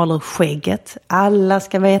resan att tala ur skägget. Alla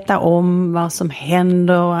ska veta om vad som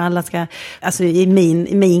händer. Och alla ska... Alltså i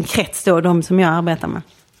min krets då, de som jag arbetar med.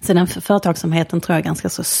 Så den företagsamheten tror jag är ganska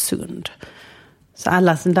så sund. Så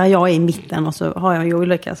alla, där jag är i mitten och så har jag ju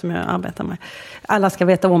olika som jag arbetar med. Alla ska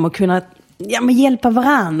veta om och kunna hjälpa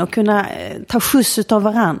varann och kunna ta skjuts av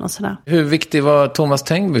varann och sådär. Hur viktig var Thomas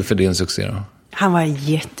Tengby för din succé då? Han var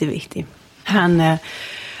jätteviktig. Han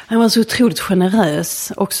var så otroligt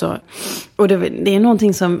generös också. Och det är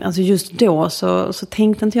någonting som, alltså just då så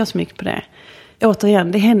tänkte inte jag så mycket på det.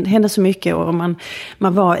 Återigen, det hände så mycket och man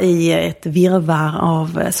var i ett virrvarr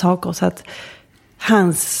av saker, så att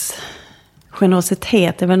hans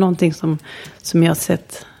generositet är väl någonting som jag har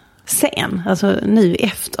sett sen, alltså nu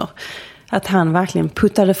efter, att han verkligen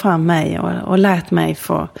puttade fram mig och lät mig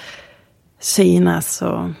få synas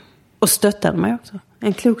och stöttade mig också.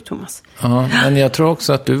 En klok Thomas. Ja, men jag tror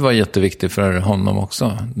också att du var jätteviktig för honom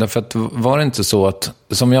också. Därför att var det inte så att,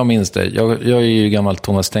 som jag minns det, jag är ju gammal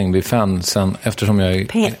Thomas Tengby-fan sen, eftersom jag är...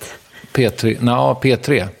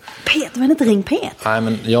 P3. Pet, var det inte Ring Pet? Nej,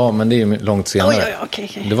 men det är ju långt senare. Okay.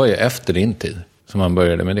 Det var ju efter din tid som han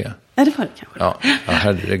började med det. Ja, det var det kanske. Ja,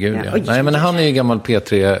 herregud. Ja. Nej, men han är ju gammal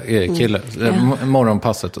P3-kille.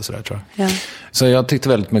 Morgonpasset och sådär, tror jag. Ja. Så jag tyckte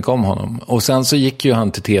väldigt mycket om honom. Och sen så gick ju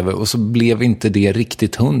han till tv och så blev inte det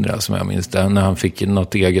riktigt 100, som jag minns det, när han fick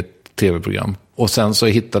något eget tv-program. Och sen så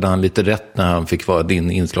hittade han lite rätt när han fick vara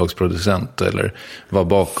din inslagsproducent eller var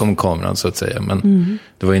bakom kameran, så att säga. Men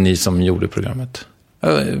det var ju ni som gjorde programmet.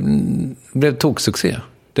 Det blev toksuccé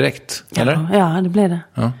direkt, eller? Ja, det blev det.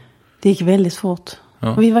 Ja. Det gick väldigt fort. Ja.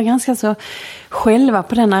 Och vi var ganska så själva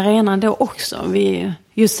på den arenan då också.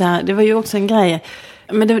 Just så här, det var ju också en grej.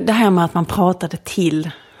 Men det här med att man pratade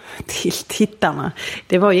till tittarna.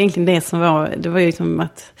 Det var egentligen det som var. Det var ju som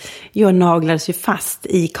att jag naglades ju fast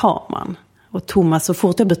i kameran. Och Thomas, så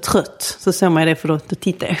fort jag blev trött så såg man det, för då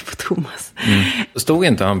tittade jag på Thomas. Stod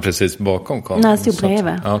inte han precis bakom kameran? Nej, han stod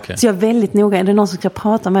bredvid. Okay. Så jag är väldigt noga. Är det någon som ska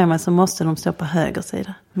prata med mig så måste de stå på höger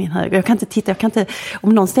sida. Min höger. Jag kan inte titta.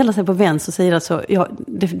 Om någon ställer sig på vänster sida så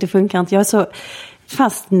det funkar inte. Jag är så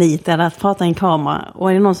fastnitad att prata i en kamera. Och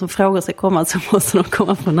är det någon som frågar sig komma så måste de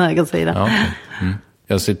komma från höger sida. Ja, okay.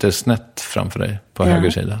 Jag sitter snett framför dig på höger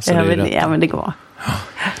sida. Så men det går. Ja.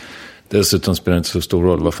 Dessutom spelar det inte så stor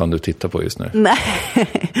roll vad fan du tittar på just nu. Nej,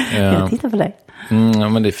 jag tittar på dig. Ja,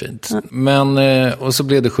 men det är fint. Men, och så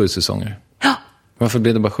blev det 7 säsonger. Ja. Varför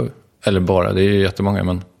blev det bara 7? Eller bara, det är ju jättemånga,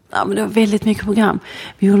 men... Ja, men det var väldigt mycket program.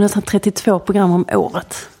 Vi gjorde nästan 32 program om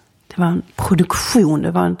året. Det var en produktion,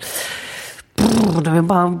 det var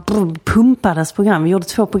bara pumpades program. Vi gjorde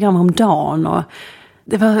 2 program om dagen och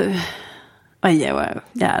det var...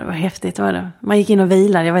 det var häftigt. Var det. Man gick in och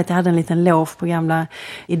vilade. Jag hade en liten lov på gamla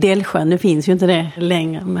i Delsjön. Nu finns ju inte det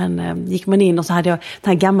längre. Men gick man in och så hade jag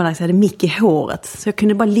den här gammaldags, jag hade mick i håret. Så jag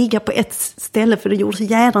kunde bara ligga på ett ställe för det gjorde så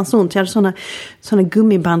jädrans ont. Jag hade såna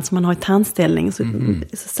gummiband som man har i tandställning. Så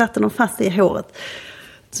satte de fast i håret.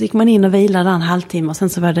 Så gick man in och vilade en halvtimme och sen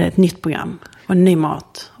så var det ett nytt program. Och ny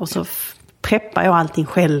mat. Och så preppade jag allting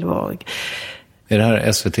själv och... Är det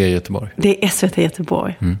här SVT Göteborg? Det är SVT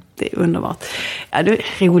Göteborg. Det är underbart. Ja, det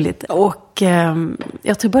är roligt. Och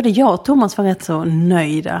jag tror både jag och Thomas var rätt så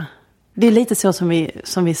nöjda. Det är lite så som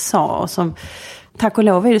vi sa. Och som, tack och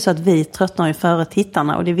lov är det så att vi tröttnar ju före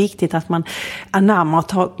tittarna. Och det är viktigt att man anammar och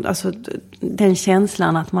tar, alltså, den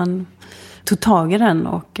känslan att man tog tag i den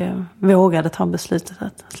och vågade ta beslutet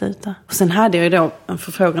att sluta. Och sen hade jag ju då en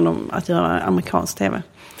förfrågan om att göra amerikansk tv.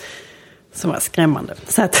 Som var skrämmande.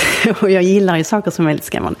 Så att, och jag gillar ju saker som är väldigt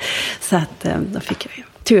skrämmande. Så att då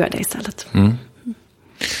tog jag det istället.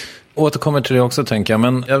 Återkommer till det också, tänker jag.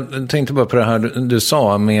 Men jag tänkte bara på det här du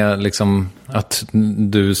sa med liksom att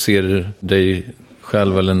du ser dig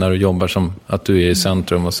själv eller när du jobbar som att du är i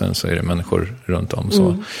centrum och sen så är det människor runt om.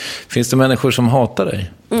 Så. Finns det människor som hatar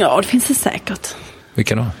dig? Ja, det finns det säkert.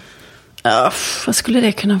 Vilka då? Ja, vad skulle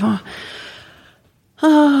det kunna vara?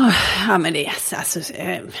 Ja, men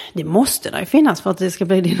det måste det finnas för att det ska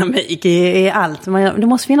bli dynamik i allt. Det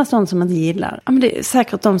måste finnas de som inte gillar. Ja, men det är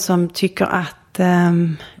säkert de som tycker att...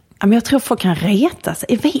 men jag tror folk kan reta sig.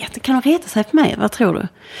 Jag vet, kan de reta sig på mig? Vad tror du?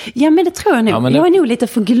 Ja, men det tror jag nog. Ja, jag är nog lite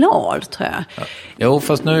för glad, tror jag. Ja. Jo,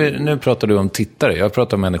 fast nu pratar du om tittare. Jag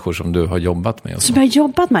pratar om människor som du har jobbat med. Som jag har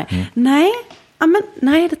jobbat med?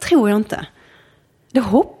 Nej, det tror jag inte. Det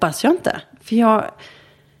hoppas jag inte. För jag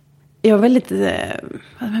är väldigt...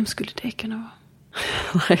 vem skulle det kunna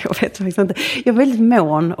vara? Jag vet faktiskt inte. Jag är väldigt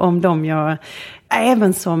mån om dem jag...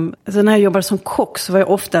 Även som... Alltså när jag jobbade som kock så var jag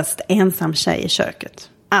oftast ensam tjej i köket.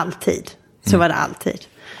 Alltid. Så var det alltid.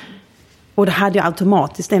 Och det hade jag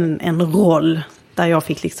automatiskt en roll där jag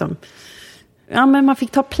fick liksom... Ja, men man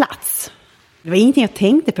fick ta plats. Det var ingenting jag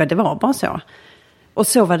tänkte på, det var bara så. Och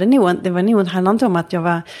så var det nog. Det handlade inte om att jag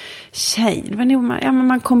var tjej. Det var nog... men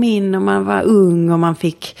man kom in och man var ung och man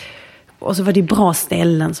fick... Och så var det bra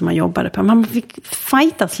ställen som man jobbade på. Man fick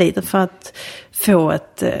fightas lite för att få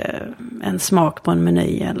en smak på en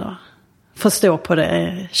meny eller förstå på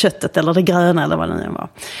det köttet eller det gröna eller vad det nu var.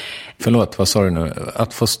 Förlåt, vad sa du nu?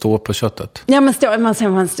 Att få stå på köttet? Ja, men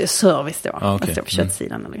man står service då. Okay. Man står på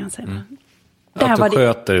köttsidan eller kan säga. Att du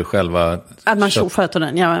sköter själva... Att man sköter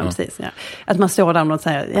den, ja. Precis. Ja. Att man står där och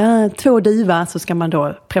säger 2 diva, så ska man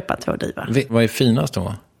då preppa 2 diva. Vad är finast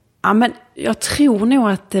då? Ja, men jag tror nog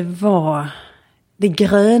att det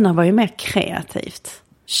gröna var ju mer kreativt.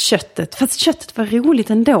 Köttet, fast köttet var roligt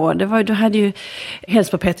ändå. Du hade ju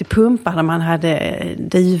helst på Peter Pumpa där man hade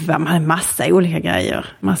diva, man hade massa olika grejer.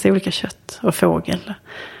 Massa olika kött och fågel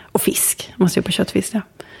och fisk. Man ser på köttfisk där.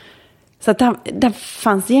 Så att där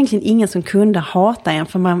fanns egentligen ingen som kunde hata en,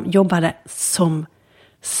 för man jobbade som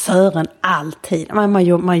Sören alltid.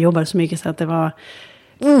 Man jobbade så mycket så att det var...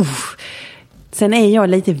 Sen är jag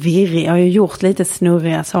lite virrig. Jag har ju gjort lite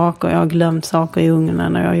snurriga saker. Jag har glömt saker i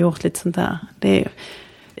ugnen och jag har gjort lite sånt där.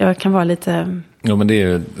 Jag kan vara lite... Ja, men det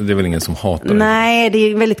är väl ingen som hatar det? Nej, det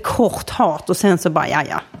är väldigt kort hat och sen så bara,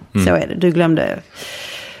 så är det. Du glömde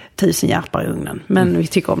 1000 järpar i ugnen. Men vi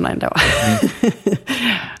tycker om det ändå.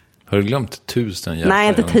 Har du glömt 1000 järpar? Nej,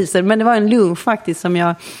 inte 1000. Men det var en lunch faktiskt som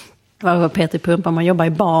jag var Peter Pumpa. Man jobbar i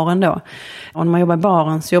baren då. Och när man jobbar i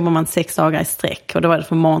baren så jobbar man 6 dagar i sträck. Och då var det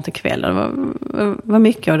från morgon till kväll. Och det var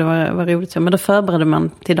mycket och det var roligt. Men då förberedde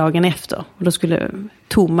man till dagen efter. Och då skulle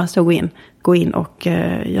Thomas då gå in och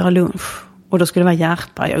göra lunch. Och då skulle det vara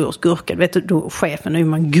järpar, jag gjort gurkor. Vet du, då chefen, nu är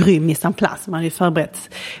man grym i sin plats. Man hade ju förberett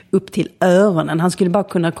upp till öronen. Han skulle bara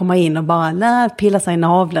kunna komma in och bara pilla sig i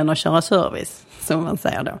naveln och köra service. Som man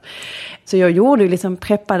säger då. Så jag gjorde ju liksom,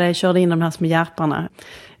 körde in de här små järparna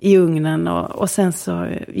i ugnen. Och sen så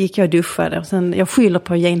gick jag och duschade. Och sen, jag skyller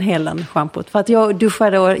på Jane Helen-schampot. För att jag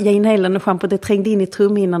duschade och Jane Helen-schampot, det trängde in i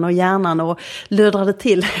trumhinnan och hjärnan och lödrade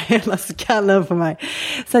till hela skallen för mig.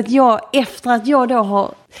 Så att efter att jag då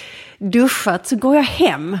har duschat så går jag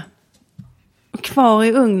hem. Och kvar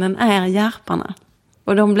i ugnen är järparna.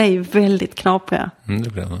 Och de blev väldigt knapriga. Det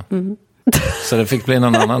blev det. Så det fick bli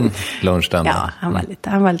någon annan lunch den. Ja,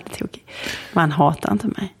 han var lite tokig. Men han hatar inte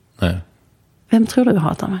mig. Nej. Vem tror du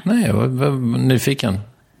hatar mig? Nej, jag var nyfiken.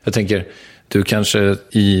 Jag tänker, du kanske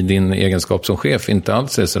i din egenskap som chef inte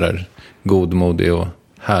alls är så där godmodig och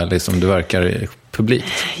härlig som du verkar publikt.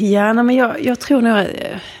 Ja, men jag tror nog...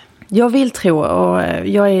 Jag vill tro, och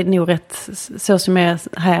jag är nog rätt, så som jag är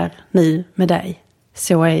här nu med dig,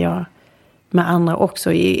 så är jag med andra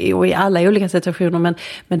också i alla olika situationer.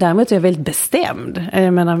 Men däremot är jag väldigt bestämd.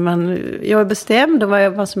 Jag menar, jag är bestämd och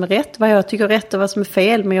vad som är rätt, vad jag tycker är rätt och vad som är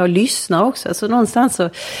fel, men jag lyssnar också. Så någonstans så,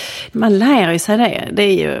 man lär ju sig det. Det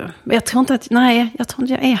är ju, jag tror inte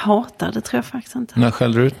jag är hatad, det tror jag faktiskt inte. När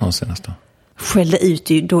skällde du ut någonsin nästan? Skällde ut,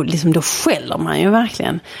 då skäller man ju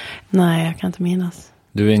verkligen. Nej, jag kan inte minnas.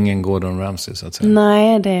 Du är ingen Gordon Ramsay så att säga.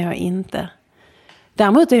 Nej, det är jag inte.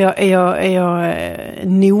 Däremot är jag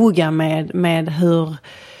noga med hur...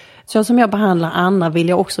 Så som jag behandlar andra vill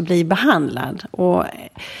jag också bli behandlad. Och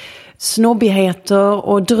snobbigheter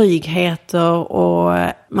och drygheter och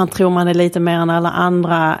man tror man är lite mer än alla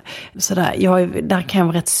andra. Sådär, där kan jag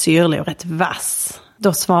vara rätt syrlig och rätt vass.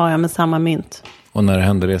 Då svarar jag med samma mynt. Och när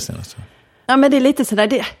hände det senast? Ja, men det är lite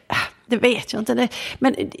sådär... Det vet jag inte.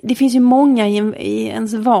 Men det finns ju många i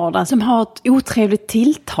ens vardag som har ett otrevligt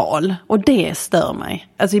tilltal. Och det stör mig.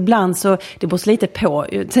 Alltså ibland så, det beror lite på.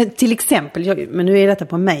 Till exempel, men nu är detta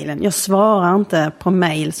på mejlen. Jag svarar inte på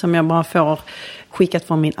mejl som jag bara får skickat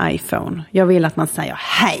från min iPhone. Jag vill att man säger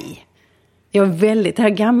hej. Jag är väldigt, det här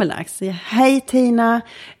gammeldags. Hej Tina,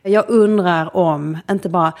 jag undrar om, inte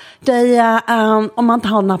bara, om man inte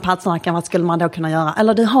har den här patsarkan, vad skulle man då kunna göra?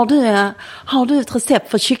 Eller har du ett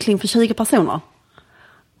recept för kyckling för 20 personer?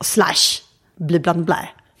 / blä.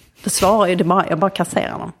 Då svarar jag det bara, jag bara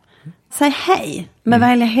kasserar dem. Säg hej med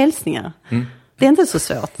vänliga hälsningar. Det är inte så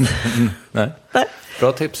svårt. Nej.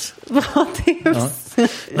 Bra tips. Bra tips. Ja.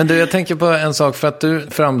 Men du, jag tänker på en sak, för att du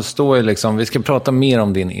framstår ju liksom, vi ska prata mer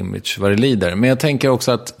om din image, vad det lider. Men jag tänker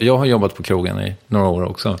också att jag har jobbat på krogen i några år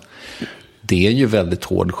också. Det är ju väldigt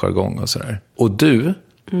hård jargong och sådär. Och du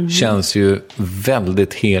känns ju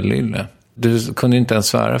väldigt helylle. Du kunde inte ens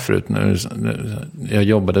svära förut när jag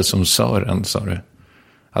jobbade som Sören, sa du.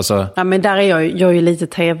 Alltså... Ja, men där är jag är ju lite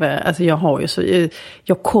tv, alltså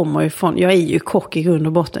jag kommer ju från, jag är ju kock i grund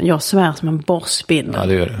och botten, jag svär som en borstspindel. Ja,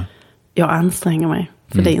 det gör det. Jag anstränger mig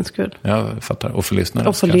för din skull. Jag fattar, och för lyssnarna.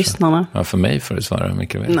 Och för lyssnarna. Ja, för mig får du svara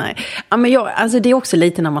mycket väl. Nej, ja, men alltså det är också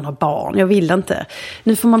lite när man har barn, jag vill inte.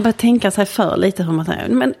 Nu får man börja tänka sig för lite hur man säger,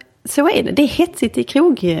 men så är det är hetsigt i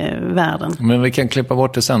krogvärlden. Men vi kan klippa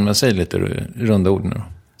bort det sen, men säg lite runda ord nu då.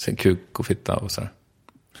 Säg kuk och fitta och så här.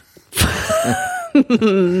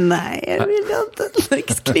 Nej, jag vill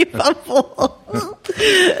inte klippa bort.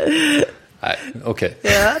 Nej, okej.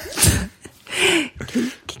 Ja.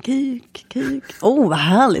 Kuk. Vad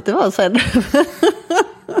härligt det var sen.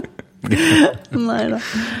 Nej då.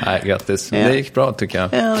 Nej, grattis. Ja. Det gick bra tycker jag.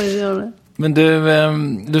 Ja, det gör det. Men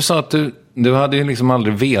du sa att du hade ju liksom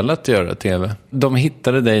aldrig velat göra tv. De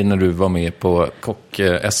hittade dig när du var med på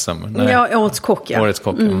kock-SM. Ja, Årets kock, ja. Årets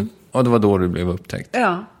kock, ja. Och det var då du blev upptäckt.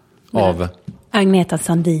 Ja. Av? Agneta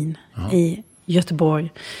Sandin i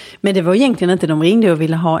Göteborg. Men det var egentligen inte, de ringde och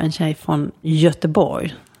ville ha en tjej från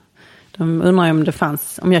Göteborg. De undrar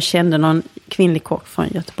om jag kände någon kvinnlig kock från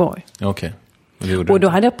Göteborg. Okej. Och då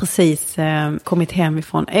hade jag precis kommit hem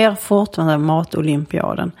ifrån Erfurt,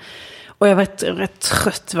 matolympiaden. Och jag var rätt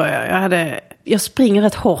trött var jag. Jag springer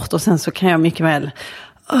rätt hårt och sen så kan jag mycket väl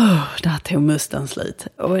där tog musten slut.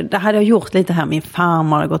 Och det hade jag gjort lite här. Min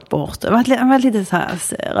farmor hade gått bort. Det var lite så här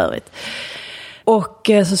rörigt. Och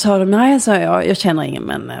så sa de, nej, så jag känner ingen,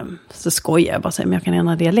 men så skojar jag bara, men jag kan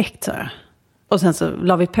ändra dialekt, så. Och sen så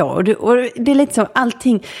la vi på. Och det är lite så,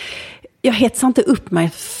 allting, jag hetsade inte upp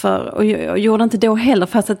mig och jag gjorde inte då heller,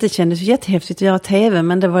 fast att det kändes jättehäftigt att göra tv,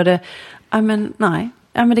 men det var det, nej.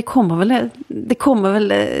 Ja, men det kommer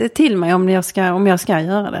väl till mig om jag ska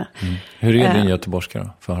göra det. Mm. Hur är din göteborgska då?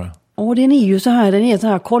 För höra. Och den är så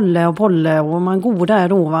här kolle och bolle och man går där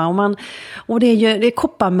då, va, och det är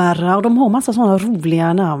kopparmärra och de har massa sådana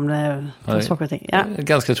roliga namn för saker och ting. Ja.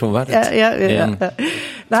 Ganska trovärdigt.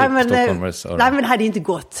 Nej, men det hade inte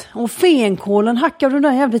gått. Och fänkålen hackade du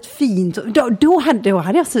där jävligt fint. Då hade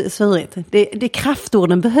jag svurit. Det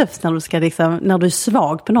kraftorden behövs när du ska när du är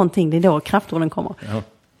svag på någonting. Det är då kraftorden kommer. Ja.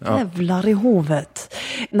 Jävlar i hovet.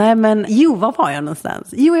 Nej, men var var jag någonstans?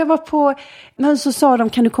 Jag var på, när så sa de,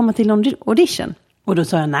 kan du komma till en audition? Och då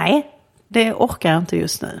sa jag, nej, det orkar jag inte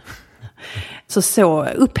just nu. Så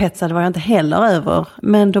upphetsad var jag inte heller över.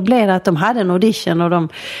 Men då blev det att de hade en audition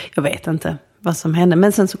och jag vet inte vad som hände.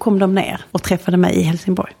 Men sen så kom de ner och träffade mig i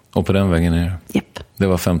Helsingborg. Och på den vägen ner? Japp. Det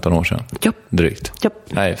var 15 år sedan? Japp. Drygt? Japp.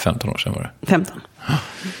 Nej, 15 år sedan var det. 15.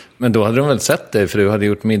 Men då hade de väl sett dig, för du hade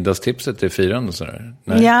gjort middagstipset i 4 och sådär?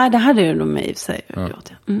 Nej. Ja, det hade ju de i sig gjort.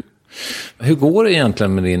 Ja. Mm. Hur går det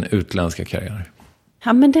egentligen med din utländska karriär?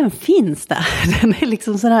 Ja, men den finns där. Den är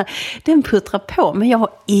liksom sådär, den puttrar på, men jag har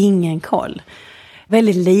ingen koll.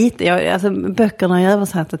 Väldigt lite. Böckerna är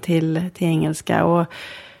översatta till engelska och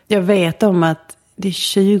jag vet om att det är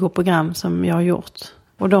 20 program som jag har gjort.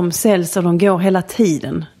 Och de säljs och de går hela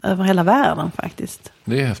tiden, över hela världen faktiskt.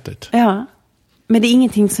 Det är häftigt. Ja. Men det är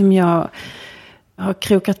ingenting som jag har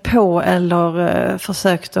krokat på eller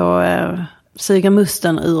försökt att suga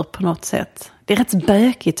musten ur på något sätt. Det är rätt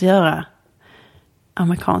bökigt att göra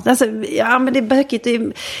amerikanskt. Men det är bökigt. Det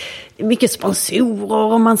är mycket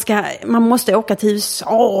sponsorer och man måste åka till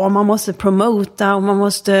USA och man måste promota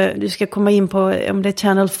och du ska komma in på, om det är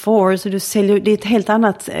Channel 4, så du säljer, det är ett helt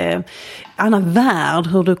annan värld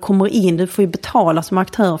hur du kommer in. Du får ju betala som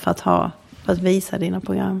aktör för att visa dina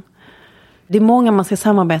program. Det är många man ska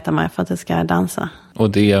samarbeta med för att det ska dansa. Och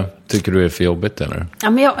det tycker du är för jobbigt, eller? Ja,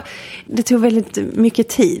 men det tog väldigt mycket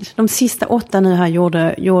tid. De sista 8 nu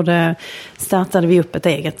här startade vi upp ett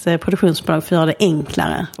eget produktionsbolag för att göra det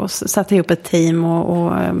enklare. Och satte ihop ett team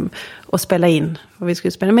och spela in vad vi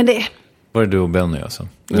skulle spela. Men det... Var det du och Benny alltså?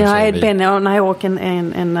 Ja, Benny och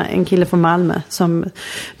en kille från Malmö.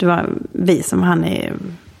 Det var vi som han är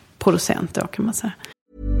producent då, kan man säga.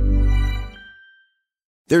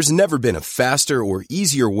 There's never been a faster or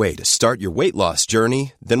easier way to start your weight loss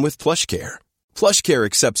journey than with PlushCare. PlushCare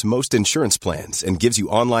accepts most insurance plans and gives you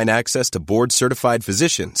online access to board-certified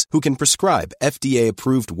physicians who can prescribe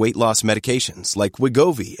FDA-approved weight loss medications like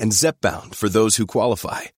Wegovy and Zepbound for those who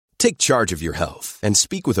qualify. Take charge of your health and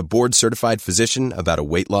speak with a board-certified physician about a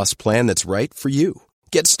weight loss plan that's right for you.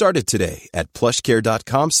 Get started today at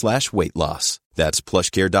plushcare.com/weightloss. That's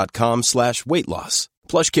plushcare.com/weightloss.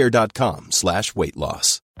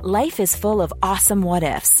 plushcare.com/weightloss. Life is full of awesome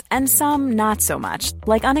what-ifs, and some not so much,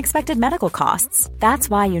 like unexpected medical costs. That's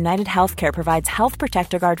why United Healthcare provides Health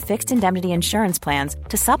Protector Guard fixed indemnity insurance plans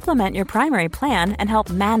to supplement your primary plan and help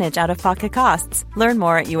manage out-of-pocket costs. Learn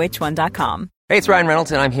more at uh1.com. Hey, it's Ryan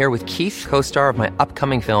Reynolds, and I'm here with Keith, co-star of my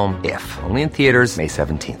upcoming film, If, only in theaters May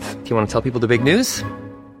 17th. Do you want to tell people the big news?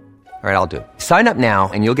 All right, I'll do it. Sign up now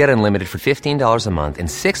and you'll get unlimited for $15 a month and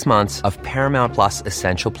 6 months of Paramount Plus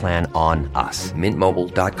Essential Plan on us.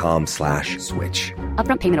 MintMobile.com/switch.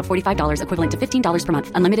 Upfront payment of $45 equivalent to $15 per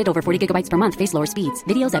month. Unlimited over 40 gigabytes per month. Face lower speeds.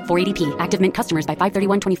 Videos at 480p. Active Mint customers by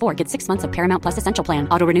 531.24 get 6 months of Paramount Plus Essential Plan.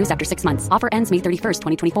 Auto renews after 6 months. Offer ends May 31st,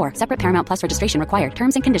 2024. Separate Paramount Plus registration required.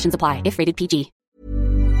 Terms and conditions apply if rated PG.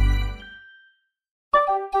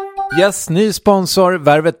 Yes, ny sponsor.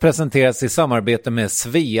 Värvet presenteras i samarbete med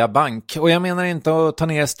Svea Bank. Och jag menar inte att ta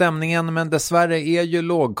ner stämningen, men dessvärre är ju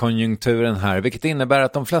lågkonjunkturen här, vilket innebär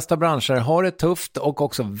att de flesta branscher har det tufft och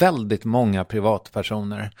också väldigt många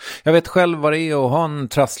privatpersoner. Jag vet själv vad det är att ha en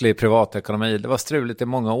trasslig privatekonomi. Det var struligt i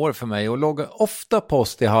många år för mig och låg ofta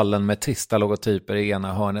post i hallen med trista logotyper i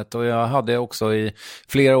ena hörnet. Och jag hade också i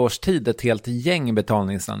flera års tid ett helt gäng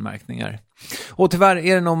betalningsanmärkningar. Och tyvärr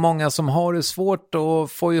är det nog många som har det svårt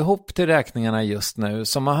att få ihop till räkningarna just nu,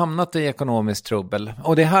 som har hamnat i ekonomiskt trubbel.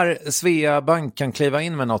 Och det här Svea Bank kan kliva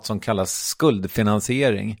in med något som kallas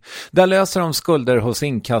skuldfinansiering. Där löser de skulder hos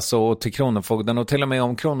inkasso och till Kronofogden, och till och med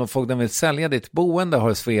om Kronofogden vill sälja ditt boende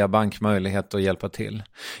har Svea Bank möjlighet att hjälpa till.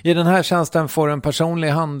 I den här tjänsten får en personlig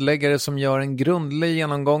handläggare som gör en grundlig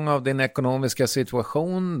genomgång av din ekonomiska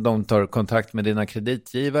situation. De tar kontakt med dina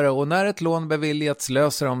kreditgivare, och när ett lån beviljats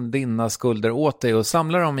löser de dina skulder åt dig och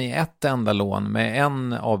samlar dem i ett enda lån med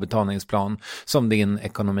en avbetalningsplan som din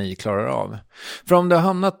ekonomi klarar av. För om du har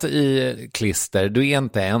hamnat i klister, du är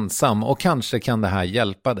inte ensam, och kanske kan det här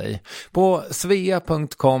hjälpa dig. På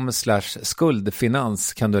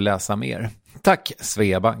svea.com/skuldfinans kan du läsa mer. Tack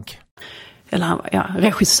Svea Bank. Eller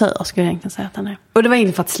regissör skulle jag egentligen säga att han är. Och det var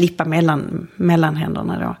inte för att slippa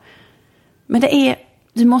mellanhänderna då. Men det är,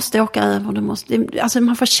 du måste åka över, alltså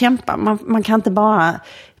man får kämpa. Man kan inte bara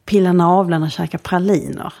pilla naveln och käka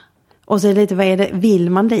praliner. Och så är det lite, vad är det, vill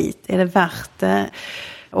man dit? Är det värt det?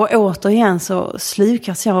 Och återigen så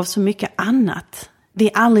slukas jag av så mycket annat. Det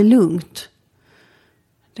är aldrig lugnt.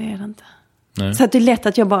 Det är det inte. Nej. Så att det är lätt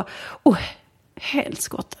att jag bara,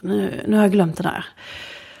 helskott, nu har jag glömt det där.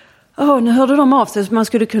 Nu hörde de av sig, så man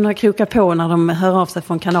skulle kunna kroka på när de hör av sig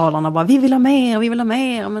från kanalerna och bara, vi vill ha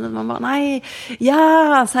mer. Men man bara, nej,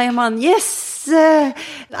 ja, säger man, yes,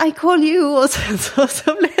 I call you. Och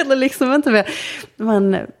så blir det liksom inte mer.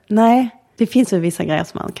 Men nej, det finns ju vissa grejer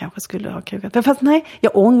som man kanske skulle ha krokat på. Fast nej,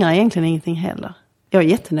 jag ångrar egentligen ingenting heller. Jag är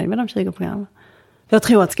jättenöjd med de 20 programmen. Jag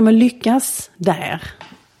tror att ska man lyckas där,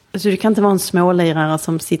 så du kan inte vara en smålirare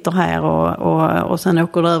som sitter här och sen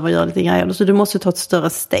åker du över och gör lite grejer. Så du måste ta ett större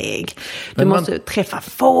steg. Du måste träffa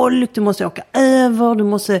folk, du måste åka över,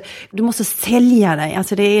 du måste sälja dig.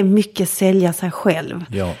 Alltså det är mycket sälja sig själv.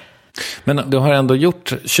 Ja. Men du har ändå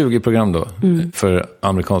gjort 20 program då för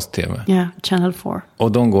amerikansk tv. Ja, Channel 4.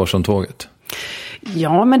 Och de går som tåget.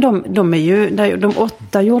 Ja, men de är ju, de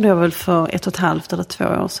 8 gjorde jag väl för 1,5 eller 2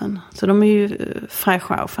 år sedan. Så de är ju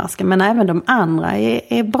fräscha och färska. Men även de andra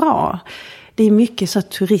är bra. Det är mycket så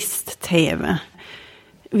turist-tv.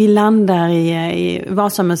 Vi landar i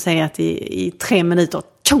Vasamuseet i 3 minuter.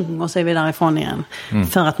 Tjong, och så är vi därifrån igen.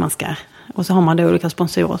 För att man ska, och så har man då olika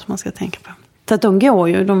sponsorer som man ska tänka på. Så att de går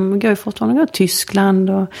ju fortfarande. De går till Tyskland,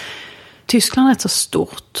 och Tyskland är rätt så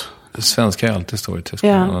stort. Svenska är alltid stor i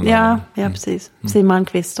Tyskland. Ja, precis. Siw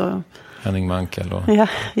Malmkvist och Henning Mankell och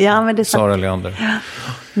men det Sara Leander. Ja.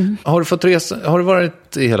 Har du fått resa? Har du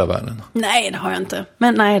varit i hela världen? Nej, det har jag inte.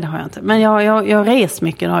 Men jag res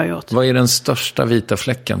mycket, det har jag gjort. Vad är den största vita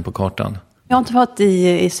fläcken på kartan? Jag har inte varit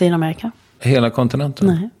i Sydamerika. Hela kontinenten?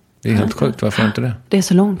 Nej. Det är helt sjukt, varför inte det? Det är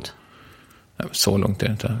så långt. Så långt är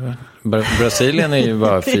det inte. Brasilien är ju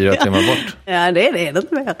bara 4 timmar bort. Ja, det är det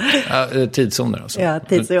inte mer. Ja, tidszoner alltså. Ja,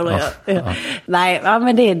 tidszoner, ja. Nej,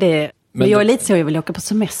 men det. Men jag är lite så, jag vill åka på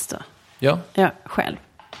semester. Ja. Ja, själv.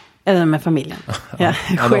 Eller med familjen. Ja,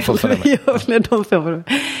 de får följa med. De får.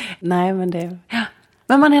 Nej, men det... Ja.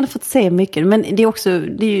 Men man har ändå fått se mycket. Men det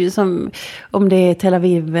är ju som om det är Tel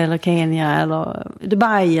Aviv eller Kenya eller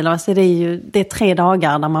Dubai eller vad så det är 3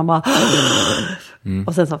 dagar där man bara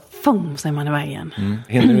och sen så så är man iväg igen.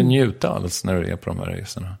 Hinner du njuta alls när du är på de här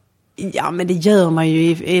resorna? Ja, men det gör man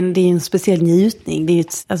ju. Det är en speciell njutning. Det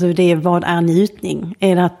är vad är njutning?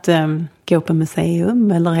 Är det att gå på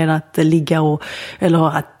museum, eller är det att ligga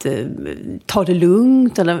eller att ta det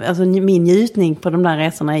lugnt? Eller, alltså, min njutning på de där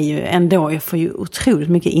resorna är ju ändå, jag får ju otroligt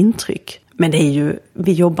mycket intryck. Men det är ju,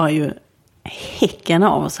 vi jobbar ju häcken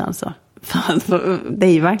av oss alltså. För det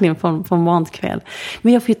är ju verkligen från morgon till kväll.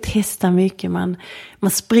 Men jag får ju testa mycket. Man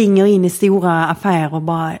springer in i stora affärer och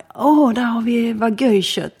bara, där har vi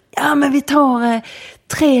wagyu-kött. Ja, men vi tar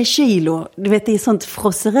 3 kilo. Du vet, det är sånt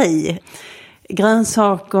frosseri.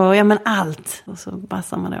 Grönsaker, ja men allt. Och så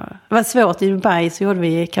bassar man då. Det var svårt i Dubai, så gjorde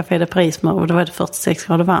vi Café de Paris och då var det 46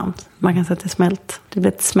 grader varmt. Man kan säga att det smält. Det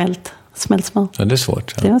blev ett smält smör. Ja, det är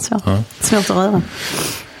svårt. Ja. Det var svårt. Ja. Svårt att röra.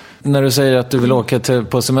 När du säger att du vill åka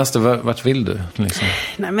på semester, vart vill du? Liksom?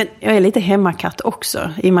 Nej, men jag är lite hemmakatt också.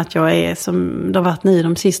 I och med att jag är, som det har varit nu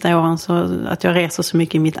de sista åren, så att jag reser så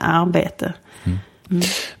mycket i mitt arbete.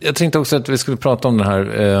 Jag tänkte också att vi skulle prata om det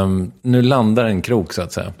här. Nu landar en krok så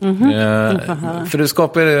att säga. För du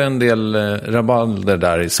skapade en del rabalder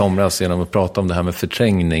där i somras genom att prata om det här med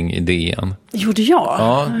förträngning i DN. Gjorde jag?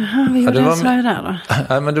 Ja. Vad gjorde jag där då?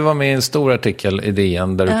 Nej, men du var med i en stor artikel i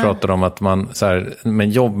DN där du pratade om att man så här,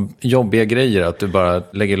 med jobbiga grejer, att du bara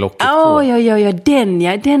lägger locket på. Ja,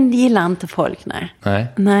 den gillar inte folk, nej.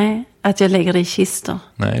 Nej, att jag lägger det i kistor.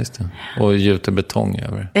 Nej, just det. Och gjuter betong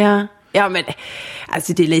över. Ja, men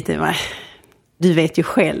alltså det är lite... Du vet ju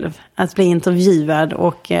själv, att bli intervjuad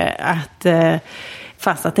och att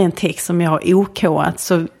fast att det är en text som jag har okat,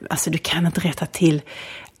 så alltså, du kan inte rätta till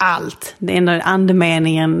allt. Det är ändå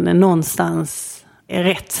andemeningen någonstans är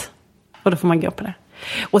rätt. Och då får man gå på det.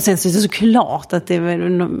 Och sen så är det så klart att det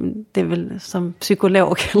är väl som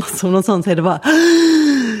psykolog eller som någon sån, så är det bara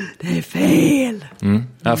det är fel.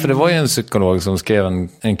 Ja, för det var ju en psykolog som skrev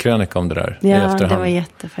en krönika om det där i efterhand. Det var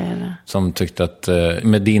jättefel. Som tyckte att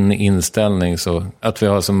med din inställning så att vi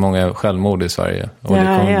har så många självmord i Sverige och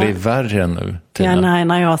det kommer bli värre nu.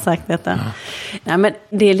 När jag har sagt detta. Ja. Nej, men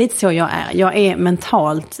det är lite så jag är. Jag är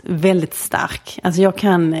mentalt väldigt stark. Alltså jag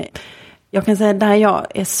kan säga där jag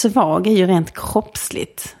är svag är ju rent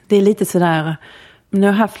kroppsligt. Det är lite sådär, nu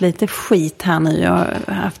har jag haft lite skit här nu. Jag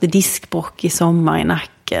har haft diskbråck i sommar i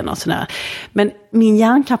nacken och sådär. Men min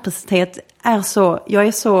hjärnkapacitet är så, jag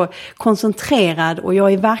är så koncentrerad och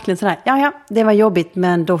jag är verkligen sådär, ja, det var jobbigt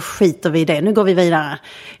men då skiter vi i det. Nu går vi vidare.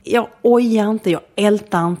 Jag ojar inte, jag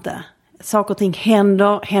ältar inte. Saker och ting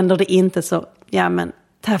händer det inte så, ja men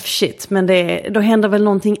tough shit, men då händer väl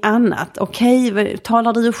någonting annat. Okej,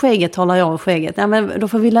 talar du ur skägget, talar jag ur skägget. Ja, men då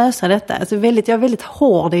får vi lösa detta. Alltså jag är väldigt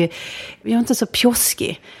hård. Jag är inte så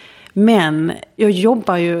pjoskig. Men jag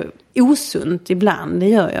jobbar ju osunt ibland, det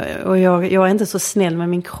gör jag. Och jag är inte så snäll med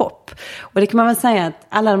min kropp. Och det kan man väl säga att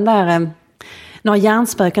alla de där, några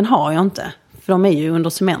hjärnspöken har jag inte. För de är ju under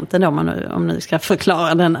cementen då, om nu ska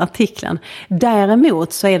förklara den artikeln.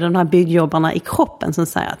 Däremot så är det de här byggjobbarna i kroppen som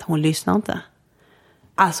säger att hon lyssnar inte.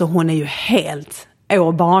 Alltså hon är ju helt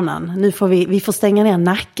å banan. Nu får vi får stänga ner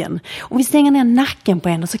nacken. Om vi stänger ner nacken på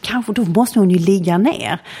henne så kanske då måste hon ju ligga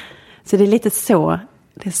ner. Så det är lite så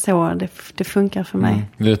det funkar för mig.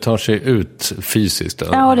 Det tar sig ut fysiskt?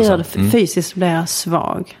 Eller? Ja, det gör det. Fysiskt blir jag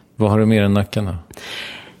svag. Vad har du mer än nacken då?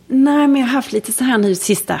 Nej, men jag har haft lite så här nu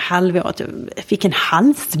sista halvåret. Jag fick en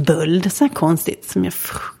halsböld, så här konstigt, som jag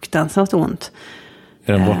fruktansvärt ont.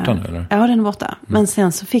 Är den borta nu eller? Ja, den är borta. Men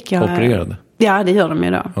sen så fick jag... Opererade? Ja, det gör de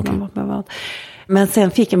ju då. Okay. Men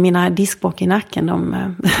sen fick jag mina diskbråck i nacken.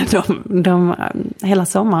 De hela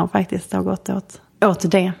sommaren faktiskt har gått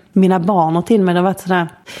åt det. Mina barn och till mig, det har varit sådär...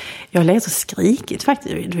 Jag har legat och skrikit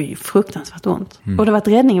faktiskt. Det är ju fruktansvärt ont. Och det har varit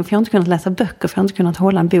räddningen, för jag har inte kunnat läsa böcker, för jag har inte kunnat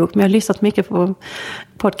hålla en bok. Men jag har lyssnat mycket på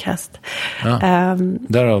podcast. Ja.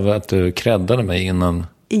 Därav att du kräddade mig innan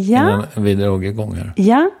vi drog igång här.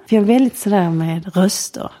 Ja, för jag är väldigt sådär med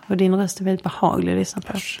röster. Och din röst är väldigt behaglig att lyssna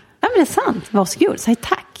på. Ja, men det är sant. Varsågod. Säg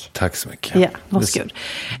tack. Tack så mycket. Ja, varsågod.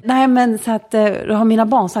 Nej, men så att då har mina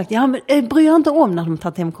barn sagt, ja, men bryr jag inte om när de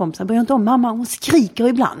tagit hem kompisar. Bryr jag inte om mamma, hon skriker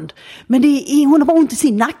ibland. Men hon har bara ont i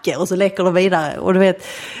sin nacke. Och så leker de vidare. Och du vet,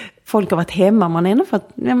 folk har varit hemma. Man ändå för att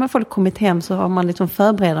när folk kommit hem så har man liksom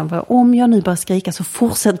förberett för om jag nu börjar skrika så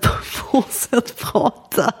fortsätt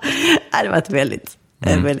prata. Det var ett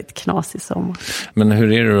väldigt knasig sommar. Men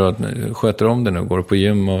hur är det då? Sköter om det nu? Går du på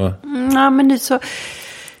gym? Ja, men nu så...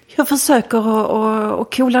 Jag försöker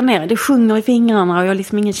att coola ner. Det sjunger i fingrarna och jag har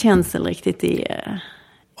liksom ingen känsel riktigt i...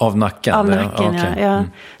 Av nacken? Av nacken, ja.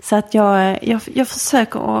 Så att jag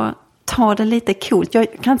försöker att ta det lite coolt. Jag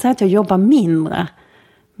kan inte säga att jag jobbar mindre.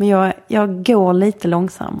 Men jag går lite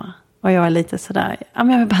långsammare. Och jag är lite sådär, ja,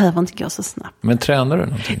 men jag behöver inte gå så snabbt. Men tränar du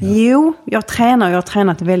någonting? Jo, jag har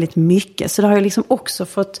tränat väldigt mycket. Så det har jag liksom också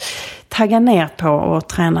fått tagga ner på och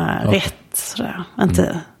träna rätt. Sådär.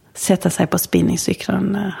 Inte sätta sig på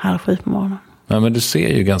spinningcykeln 6:30 på morgonen. Ja, men du ser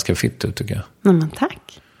ju ganska fitt ut tycker jag. Nej, men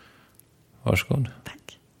tack. Varsågod.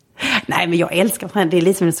 Tack. Nej, men jag älskar träna. Det är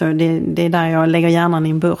liksom så, det är där jag lägger hjärnan i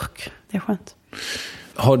en burk. Det är skönt.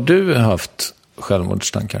 Har du haft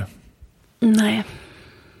självmordstankar? Nej.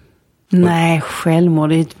 Nej,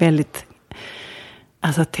 självmord är ett väldigt...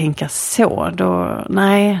 Alltså tänka så, då...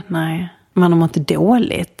 Nej. Man har mått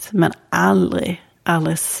dåligt, men aldrig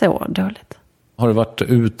så dåligt. Har du varit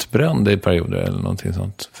utbränd i perioder eller någonting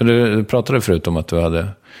sånt? För du pratade förut om att du hade...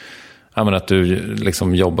 Ja, men att du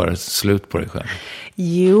liksom jobbar slut på dig själv.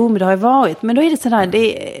 Jo, men det har ju varit. Men då är det sådär,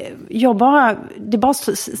 det bara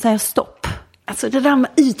säger stopp. Alltså det där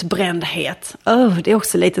med utbrändhet. Det är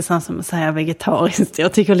också lite sånt som att säga vegetariskt.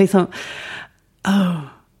 Jag tycker liksom,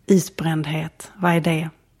 utbrändhet, vad är det?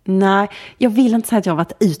 Nej, jag vill inte säga att jag har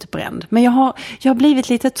varit utbränd. Men jag har blivit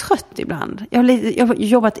lite trött ibland. Jag har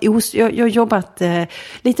jobbat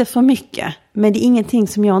lite för mycket. Men det är ingenting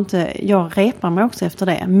som jag repar mig också efter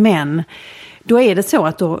det. Men då är det så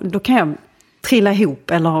att då kan jag trilla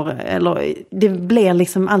ihop. Eller det blir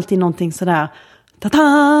liksom alltid någonting sådär.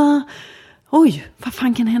 Ta-ta! Oj, vad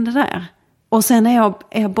fan kan hända där? Och sen är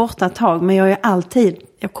jag borta ett tag. Men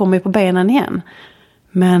jag kommer på benen igen.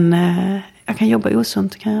 Men jag kan jobba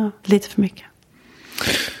osunt, kan jag lite för mycket.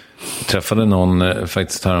 träffade någon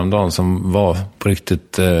faktiskt häromdagen som var på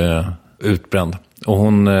riktigt utbränd. Och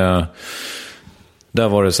hon... Där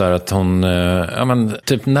var det så här att hon,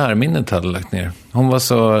 typ närminnet hade lagt ner. Hon var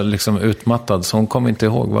så liksom utmattad så hon kom inte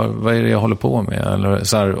ihåg vad är det jag håller på med. Eller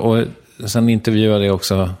så här. Och sen intervjuade jag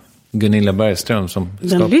också Gunilla Bergström.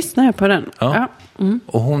 Den lyssnar jag på den. Ja. Mm.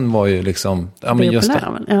 Och hon var ju liksom... Ja, men just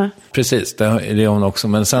det. Ja. Precis, det är hon också.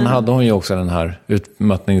 Men sen hade hon ju också den här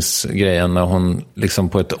utmattningsgrejen när hon liksom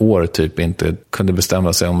på ett år typ inte kunde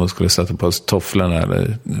bestämma sig om hon skulle sätta på tofflorna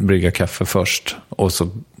eller brygga kaffe först. Och så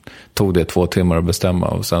tog det 2 timmar att bestämma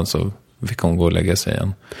och sen så fick hon gå och lägga sig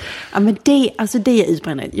igen. Ja, men det är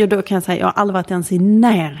utbrändhet. Då kan jag säga, jag har aldrig varit ens i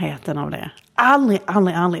närheten av det.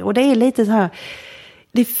 Aldrig. Och det är lite så här,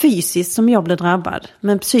 det är fysiskt som jag blir drabbad.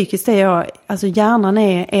 Men psykiskt är jag, alltså hjärnan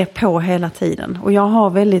är på hela tiden. Och jag har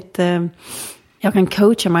väldigt, jag kan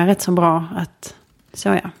coacha mig rätt så bra att, så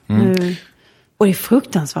ja. Och det är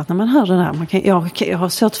fruktansvärt när man hör det där. Jag har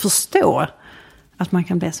svårt att förstå att man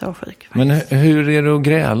kan bli så sjuk. Faktiskt. Men hur är det att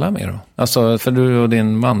gräla med då? Alltså, för du och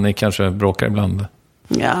din man, ni kanske bråkar ibland.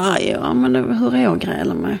 Ja, men hur är jag att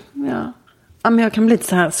gräla med? Ja, men jag kan bli lite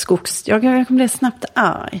så här jag kan bli snabbt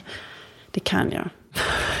arg. Det kan jag.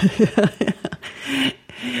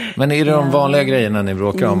 Men är det de vanliga grejerna ni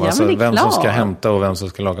bråkar om? Alltså vem som ska hämta och vem som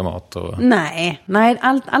ska laga mat? Och... Nej,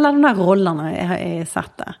 alla de här rollerna är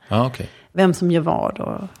satta. Ah, okay. Vem som gör vad.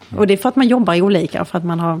 Och det är för att man jobbar olika. För att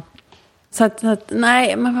man har... Så att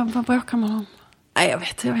nej, men vad bråkar man om? Nej,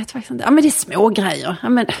 jag vet faktiskt inte. Ja, men det är små grejer. Ja,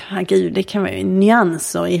 men herregud, det kan vara ju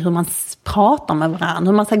nyanser i hur man pratar med varandra.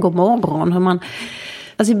 Hur man ska gå morgon. Hur man...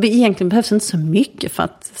 Alltså egentligen behövs inte så mycket för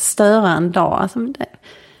att störa en dag. Alltså,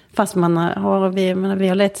 fast vi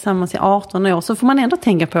har levt tillsammans i 18 år så får man ändå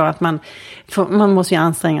tänka på att man måste ju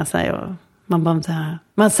anstränga sig och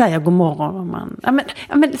man säger god morgon och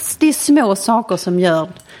men det är små saker som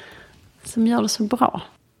gör det så bra,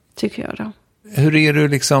 tycker jag då. Hur är du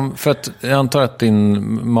liksom, för att jag antar att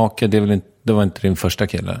din make, det var inte din första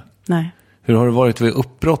kille? Nej. Hur har det varit vid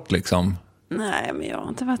uppbrott liksom? Nej, men jag har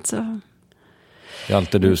inte varit så... Det är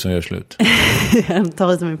alltid du som gör slut. Jag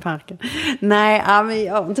tar ut dem i parken. Nej, men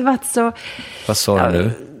jag har inte varit så... Vad sa du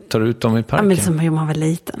nu? Tar du ut dem i parken? Ja, men som när man var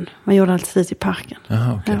liten. Man gjorde alltid slut i parken.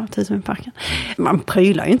 Aha, okay. Ja, tar ut dem i parken. Man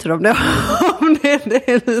prylar ju inte dem då. Om det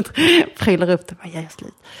prylar upp det, bara gör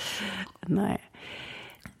slut. Nej.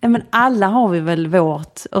 Men alla har vi väl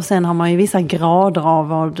vårt. Och sen har man ju vissa grader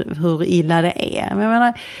av hur illa det är. Men jag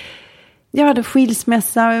menar... Jag hade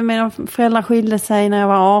skilsmässa, mina föräldrar skilde sig när jag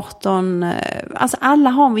var 18. Alltså alla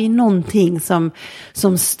har vi någonting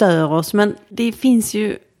som stör oss. Men det finns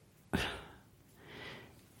ju...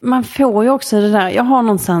 Man får ju också det där... Jag har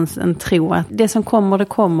någonstans en tro att det som kommer, det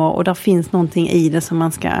kommer. Och där finns någonting i det som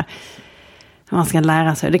man ska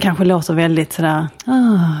lära sig. Det kanske låter väldigt sådär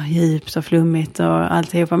djupt och flummigt och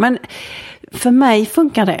alltihopa. Men för mig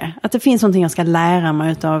funkar det. Att det finns någonting jag ska lära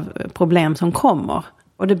mig av problem som kommer.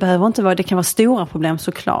 Och det behöver inte vara, det kan vara stora problem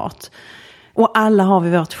såklart. Och alla har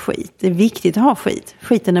vi vårt skit. Det är viktigt att ha skit.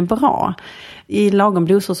 Skiten är bra. I lagom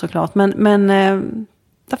doser såklart. Men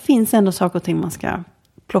det finns ändå saker och ting man ska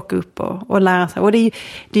plocka upp och lära sig. Och det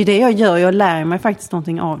är det jag gör. Jag lär mig faktiskt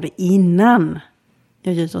någonting av det innan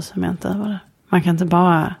jag gjuter cement över det. Man kan inte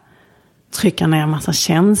bara trycka ner en massa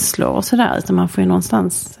känslor och sådär. Utan man får ju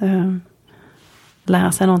någonstans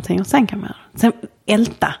lära sig någonting. Och sen kan man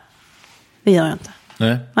älta. Det gör jag inte.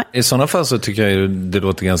 Nej. I sådana fall så tycker jag det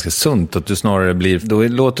låter ganska sunt att du snarare blir, då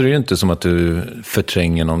låter det ju inte som att du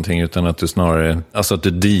förtränger någonting utan att du snarare, alltså att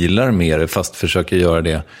du dealar med det fast försöker göra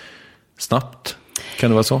det snabbt. Kan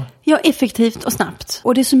det vara så? Ja, effektivt och snabbt.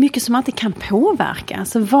 Och det är så mycket som man inte kan påverka.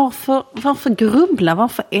 Alltså varför grubbla,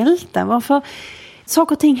 varför älta, varför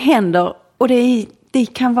saker och ting händer och det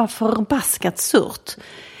kan vara förbaskat surt.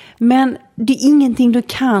 Men det är ingenting du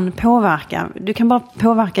kan påverka. Du kan bara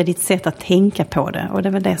påverka ditt sätt att tänka på det. Och det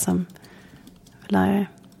är väl det som lär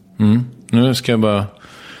jag. Nu ska jag bara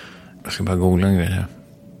googla en grej här.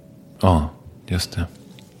 Ja, just det.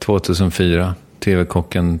 2004.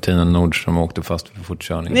 TV-kocken Tina Nordström åkte fast för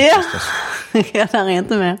fortkörning. Ja, jag där är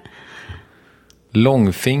inte med.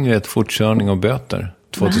 Långfingret, fortkörning och böter.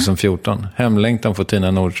 2014. Hemlängtan får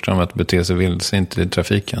Tina Nordström att bete sig vildsint i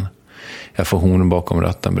trafiken. Jag får horn bakom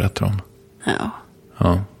ratten, berättar hon.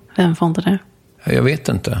 Ja. Vem får inte det? Jag vet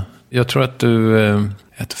inte. Jag tror att du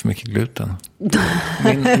äter för mycket gluten.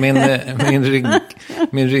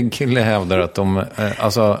 Min ryggkille hävdar att de...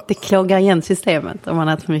 det kloggar igen systemet om man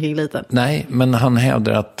äter för mycket gluten. Nej, men han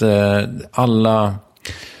hävdar att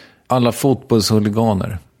alla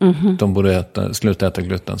fotbollshuliganer, de borde sluta äta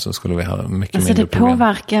gluten så skulle vi ha mycket mindre problem.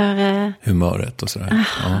 Alltså det påverkar... humöret och sådär.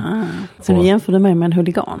 Så nu jämför du mig med en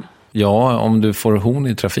huligan? Ja, om du får horn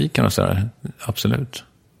i trafiken och sådär. Absolut.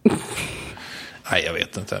 Nej, jag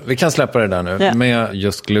vet inte. Vi kan släppa det där nu med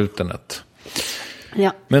just glutenet.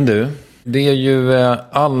 Ja. Men du, det är ju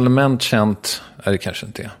allmänt känt, det kanske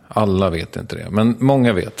inte är, alla vet inte det, men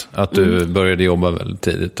många vet att du började jobba väldigt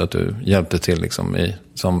tidigt, att du hjälpte till liksom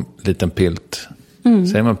som liten pilt.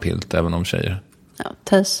 Säger man pilt även om tjejer? Ja,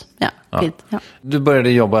 tös. Ja, pilt. Ja. Du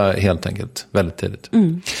började jobba helt enkelt väldigt tidigt.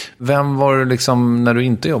 Vem var du liksom när du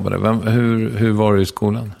inte jobbade? Hur var du i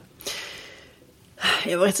skolan?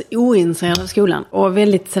 Jag var rätt så ointresserad av skolan. Och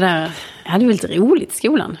väldigt sådär, jag hade väldigt roligt i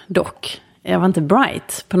skolan dock. Jag var inte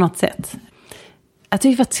bright på något sätt. Jag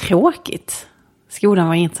tyckte det var tråkigt. Skolan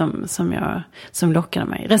var inget som lockade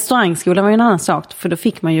mig. Restaurangskolan var ju en annan sak. För då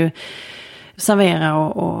fick man ju servera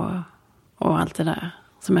och allt det där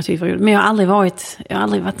som jag tyckte var roligt. Men jag har aldrig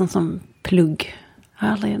varit någon som plugg. Jag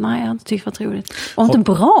har inte tyckt det var roligt. Och inte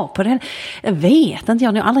bra på det. Jag vet inte,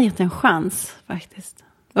 jag har aldrig gett en chans faktiskt.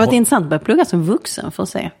 Det var intressant att börja plugga som vuxen för att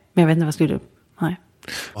se. Men jag vet inte vad skulle. Nej.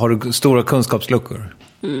 Har du stora kunskapsluckor?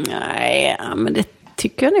 Nej, men det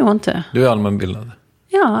tycker jag nog inte. Du är allmänbildad?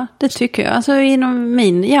 Ja, det tycker jag. Alltså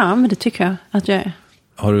men det tycker jag att jag är.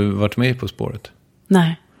 Har du varit med På spåret?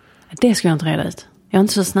 Nej, det skulle jag inte reda ut. Jag är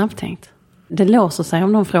inte så snabbtänkt. Det låser sig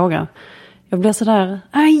om de frågar. Jag blir sådär,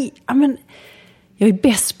 men jag är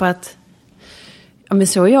bäst på att. Ja, men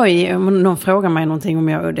så om någon frågar mig någonting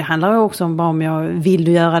om det handlar också om bara om jag vill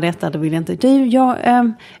du göra detta, det vill jag inte.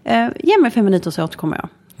 Ge mig 5 minuter så återkommer jag.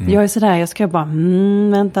 Jag är sådär, jag ska bara,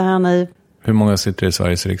 vänta här nu. Hur många sitter i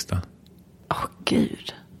Sveriges riksdag?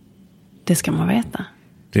 Gud. Det ska man veta.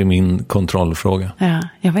 Det är min kontrollfråga. Ja,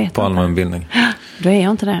 jag vet på allmänbildning. Då är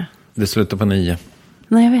jag inte det. Det slutar på 9.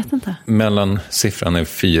 Nej, jag vet inte. Mellan siffran är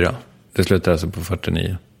 4. Det slutar alltså på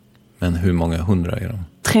 49. Men hur många 100 är de?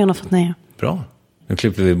 349. Bra. Nu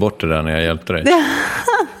klipper vi bort det där när jag hjälpte dig.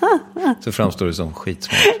 Så framstår det som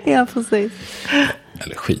skitsmart. Ja, precis.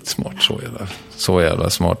 Eller skitsmart, så jävla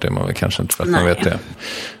smart är man väl kanske inte för att man vet det.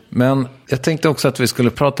 Men jag tänkte också att vi skulle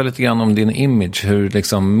prata lite grann om din image. Hur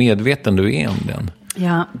liksom medveten du är om den.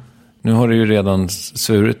 Ja. Nu har du ju redan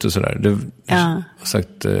svurit och sådär. Du har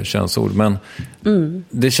sagt könsord. Men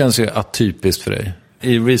det känns ju atypiskt för dig.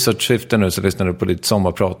 I research-syfte nu så lyssnade du på ditt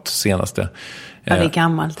sommarprat senaste. Ja, det är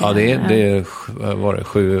gammalt. Ja, det var det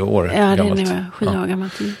 7 år gammalt. Ja, det är 7 år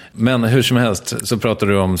gammalt. Men hur som helst så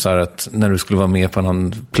pratade du om så här att när du skulle vara med på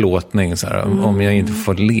någon plåtning så här, om jag inte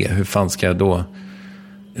får le, hur fan ska jag då,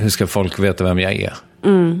 hur ska folk veta vem jag är?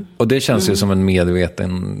 Och det känns ju som en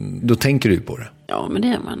medveten, då tänker du på det. Ja, men det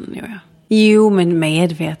är man, ja. Jo, men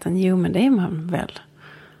medveten, men det är man väl.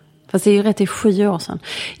 Fast det är ju rätt i 7 år sedan.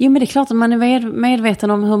 Jo, men det är klart att man är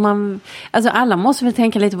medveten om hur man. Alltså alla måste väl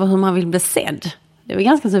tänka lite på hur man vill bli sedd. Det är väl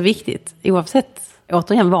ganska så viktigt. Oavsett,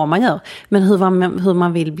 återigen, vad man gör. Men hur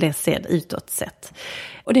man vill bli sedd utåt sett.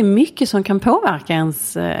 Och det är mycket som kan påverka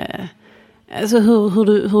ens. Alltså hur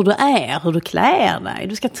du är, hur du klär dig.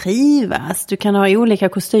 Du ska trivas. Du kan ha olika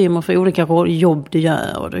kostymer för olika jobb du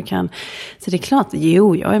gör. Och du kan. Så det är klart,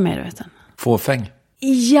 jag är medveten. Fåfäng?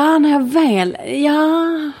 Ja, när jag väl.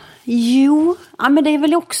 Men det är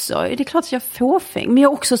väl också, det är klart att jag är fåfäng, men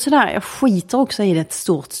jag är också sådär, jag skiter också i det ett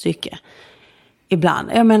stort stycke. Ibland.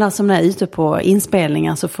 Jag menar som när jag är ute på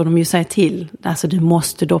inspelningar så får de ju säga till, alltså du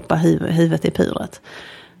måste doppa huvudet i pudret.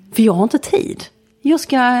 För jag har inte tid.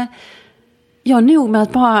 Jag är nog med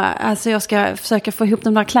att jag ska försöka få ihop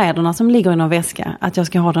de där kläderna som ligger i någon väska. Att jag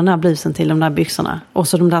ska ha den där blusen till de där byxorna. Och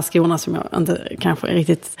så de där skorna som jag inte kanske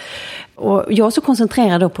riktigt. Och jag är så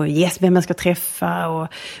koncentrerad då på vem jag ska träffa och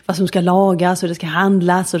vad som ska lagas och det ska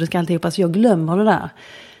handlas och det ska alltihopa. Så jag glömmer det där.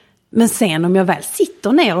 Men sen om jag väl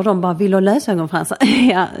sitter ner och de bara vill ha lösögonfransar.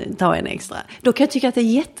 Ja, ta en extra. Då kan jag tycka att det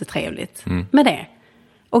är jättetrevligt med det.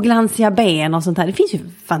 Och glansiga ben och sånt här. Det finns ju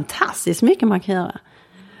fantastiskt mycket man kan göra.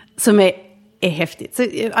 Som är häftigt. Så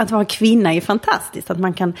att vara kvinna är fantastiskt. Att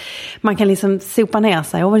man kan liksom sopa ner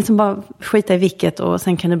sig och liksom bara skita i vilket och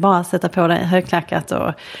sen kan du bara sätta på dig högklackat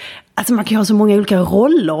och alltså man kan ha så många olika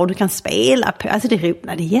roller och du kan spela på. Alltså det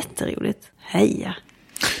är jätteroligt. Heja.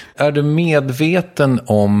 Är du medveten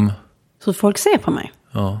om hur folk ser på mig?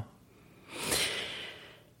 Ja.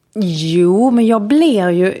 Jo, men jag blir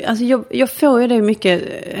ju alltså jag får ju det mycket.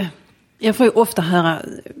 Jag får ju ofta höra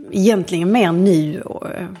egentligen mer nu och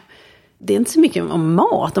det är inte så mycket om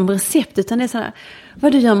mat, om recept, utan det är sådär,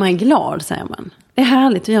 vad du gör mig glad, säger man. Det är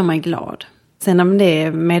härligt att göra mig glad. Sen om det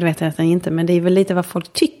är medvetenheten inte, men det är väl lite vad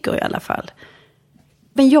folk tycker i alla fall.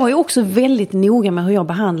 Men jag är också väldigt noga med hur jag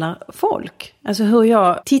behandlar folk. Alltså hur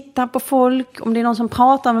jag tittar på folk, om det är någon som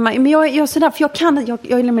pratar med mig. Men jag är sådär, för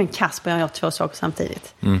jag är nämligen kass på att göra 2 saker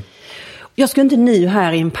samtidigt. Jag skulle inte nu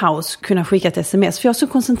här i en paus kunna skicka ett sms, för jag är så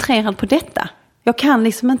koncentrerad på detta. Jag kan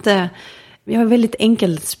liksom inte, jag är väldigt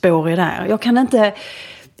enkelspårig där. Jag kan inte,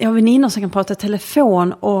 jag har väninnor som kan prata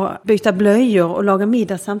telefon och byta blöjor och laga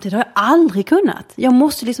middag samtidigt. Det har jag aldrig kunnat. Jag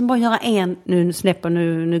måste liksom bara göra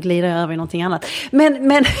nu glider jag över i någonting annat.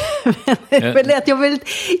 Men jag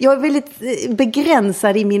är väldigt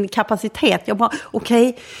begränsad i min kapacitet. Jag bara,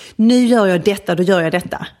 okej, nu gör jag detta, då gör jag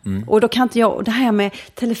detta. Och då kan inte jag, det här med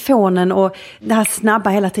telefonen och det här snabba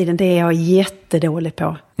hela tiden, det är jag jättedålig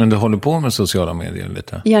på. Men du håller på med sociala medier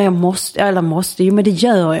lite? Ja, jag måste. Jo, men det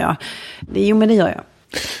gör jag.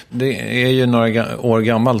 Det är ju några år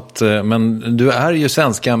gammalt, men du är ju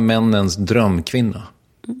svenska männens drömkvinna.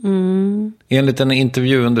 Enligt en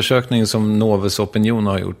intervjuundersökning som Novus Opinion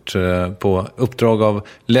har gjort på uppdrag av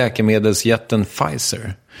läkemedelsjätten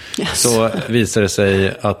Pfizer, så visar det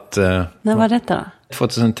sig att... När var detta då?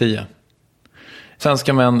 2010.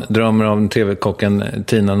 Svenska män drömmer om tv-kocken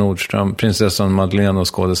Tina Nordström, prinsessan Madeleine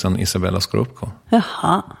och skådisen Isabella Scorupco.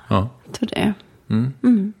 Jaha, ja. tror det.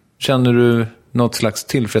 Känner du något slags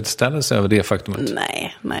tillfredsställelse över det faktumet?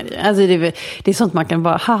 Nej. Alltså det är sånt man kan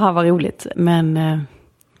bara, haha vad roligt. Men nej,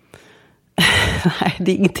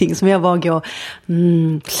 det är ingenting som jag bara går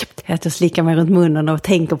att jag slickar mig runt munnen och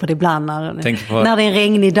tänker på det ibland när det är en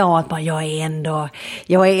regnig dag, att bara jag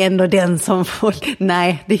är ändå den som får,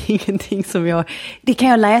 nej, det är ingenting som det kan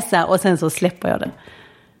jag läsa och sen så släpper jag det.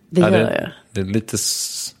 Det gör jag. Det är lite,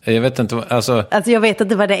 jag vet inte, alltså jag vet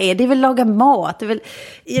inte vad det är. Det är väl laga mat. Det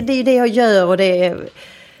är det jag gör och det är...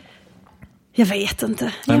 Jag vet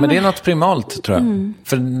inte. Nej, men det är något primalt, tror jag.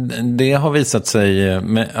 För det har visat sig,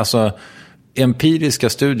 alltså empiriska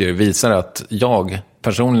studier visar att jag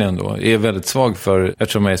personligen då är väldigt svag för,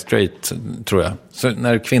 eftersom jag är straight, tror jag. Så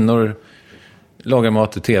när kvinnor lagar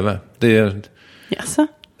mat i tv, det är... Jaså?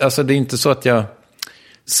 Alltså det är inte så att jag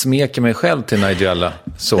smeker mig själv till Nigella,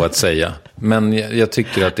 så att säga. Men jag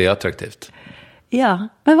tycker att det är attraktivt. Ja,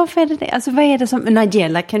 men varför är det? Alltså vad är det som...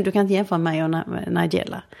 Nigella, du kan inte jämföra mig och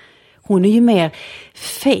Nigella. Hon är ju mer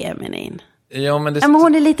feminin. Ja, men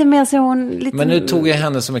hon är lite mer så... Men nu tog jag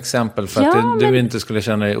henne som exempel för att du inte skulle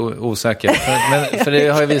känna dig osäker. För det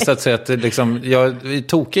har ju visat sig att jag är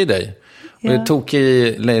tokig i dig. Och jag är tokig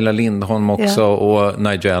i Leila Lindholm också och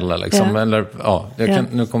Nigella.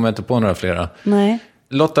 Eller, nu kommer jag inte på några flera. Nej.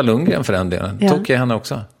 Lotta Lundgren för den delen. Tokig henne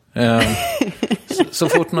också. Så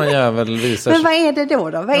fort någon jävel visar... Men vad är det då?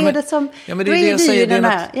 Vad är det som... Ja, men det är det jag säger. Det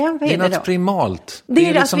är något primalt. Det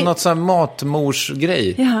är liksom något sån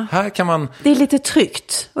matmorsgrej. Ja. Här kan man... Det är lite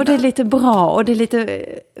tryggt. Och det är lite bra. Och det är lite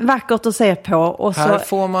vackert att se på. Och så... Här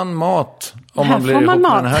får man mat. Om man blir ihop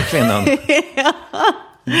med den här kvinnan.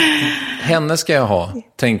 Henne ska jag ha,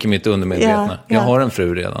 tänker mitt undermedvetna. Jag har en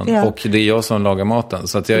fru redan. Och det är jag som lagar maten.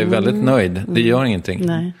 Så att jag är väldigt nöjd. Det gör ingenting.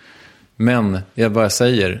 Nej. Men jag bara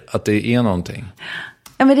säger att det är någonting.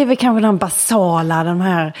 Ja, men det är väl kanske de basala, de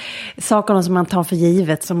här sakerna som man tar för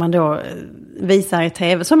givet, som man då visar i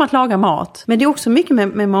tv. Som att laga mat. Men det är också mycket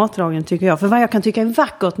med matlagning, tycker jag. För vad jag kan tycka är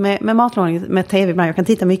vackert med matlagning, med tv ibland, jag kan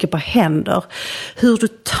titta mycket på händer. Hur du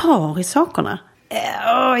tar i sakerna.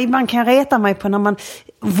 Man kan reta mig på när man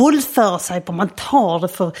våldför sig på, man tar det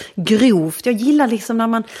för grovt. Jag gillar liksom när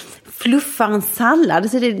man fluffar en sallad.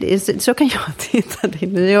 Så kan jag titta.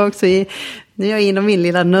 Nu är jag inom min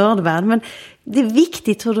lilla nördvärld. Men det är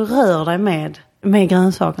viktigt hur du rör dig med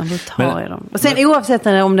grönsakerna du tar i dem. Och sen oavsett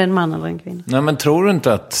om det är en man eller en kvinna. Nej, men tror du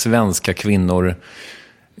inte att svenska kvinnor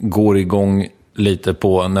går igång lite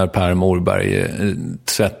på när Per Morberg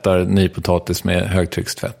tvättar nypotatis med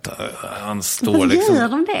högtryckstvätt? Han står liksom... Gör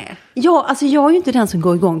de det? Jag är ju inte den som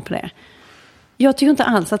går igång på det. Jag tycker inte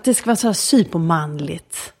alls att det ska vara så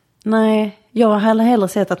supermanligt. Nej, jag har hellre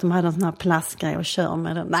sett att de hade en sån här plastgrej och kör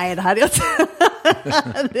med den. Nej, det hade jag inte.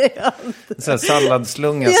 Så här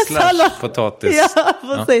salladslunga potatis. Ja,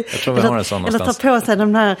 precis. Jag tror vi har en sån någonstans. Eller ta på sig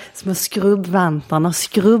de där små skrubbvantarna och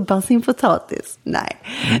skrubbar sin potatis. Nej,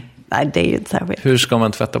 det är ju inte särskilt. Hur ska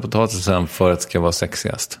man tvätta potatisen för att det ska vara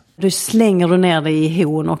sexigast? Du slänger ner det i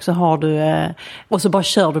hon och så har du och så bara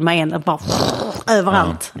kör du med en bara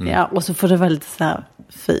överallt. Ja, och så får det väldigt så här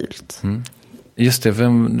fult. Just det,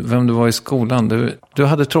 vem du var i skolan. Du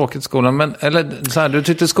hade tråkigt i skolan, du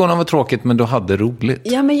tyckte skolan var tråkigt, men du hade roligt.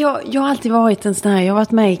 Ja, men jag har alltid varit en sån här, jag har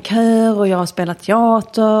varit med i kör och jag har spelat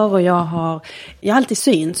teater och jag har alltid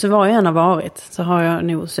synts, så var jag än har varit så har jag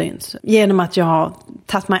nog synts. Genom att jag har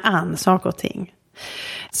tagit mig an saker och ting.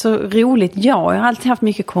 Så roligt, jag har alltid haft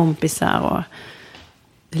mycket kompisar och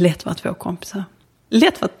det är lätt att få kompisar.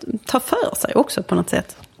 Lätt att ta för sig också på något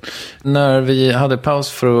sätt. När vi hade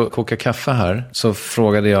paus för att koka kaffe här så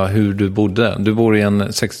frågade jag hur du bodde. Du bor i en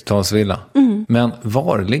 60-talsvilla. Men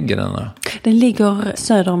var ligger den då? Den ligger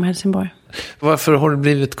söder om Helsingborg. Varför har du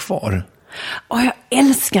blivit kvar? Jag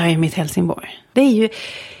älskar ju mitt Helsingborg. Det är ju,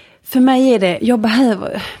 för mig är det,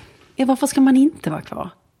 varför ska man inte vara kvar?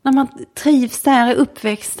 När man trivs där, är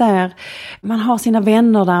uppväxt där, man har sina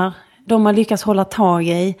vänner där, de man lyckas hålla tag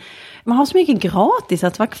i. Man har så mycket gratis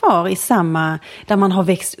att vara kvar i samma, där man har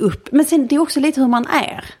växt upp. Men sen det är också lite hur man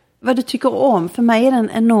är. Vad du tycker om. För mig är det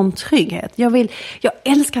en enorm trygghet. Jag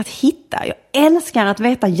älskar att hitta. Jag älskar att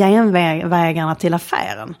veta genvägarna till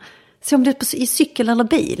affären. Så om det är i cykel eller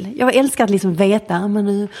bil. Jag älskar att liksom veta, men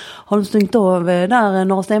nu har du stängt av där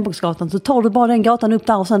Norra Stenboksgatan, så tar du bara den gatan upp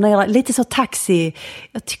där och sen ner. Lite så taxi.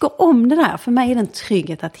 Jag tycker om det där. För mig är det en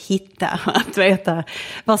trygghet att hitta. Att veta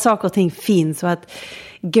var saker och ting finns. Och att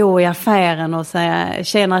gå i affären och säga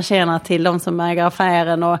tjena till de som äger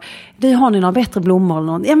affären. Och har ni några bättre blommor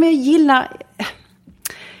eller något? Ja, men jag gillar...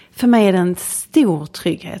 För mig är det en stor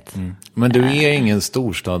trygghet. Men du är ingen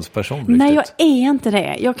storstadsperson riktigt. Nej, jag är inte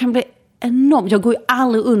det. Jag kan bli enorm. Jag går ju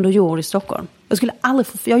aldrig under jord i Stockholm.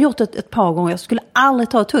 Jag har gjort det ett par gånger. Jag skulle aldrig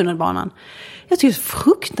ta tunnelbanan. Jag tycker det är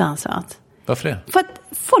fruktansvärt. Varför det? För att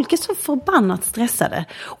folk är så förbannat stressade.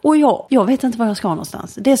 Och jag vet inte var jag ska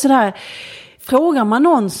någonstans. Det är sådär... Frågar man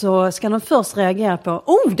någon så ska de först reagera på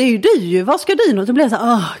det är ju du ju, var ska du? Och då blir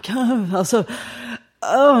det så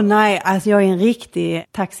nej, alltså jag är en riktig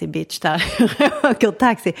taxibitch där. Jag åker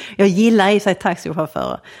taxi. Jag gillar i sig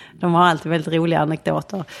taxichaufförer. De har alltid väldigt roliga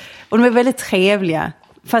anekdoter. Och de är väldigt trevliga.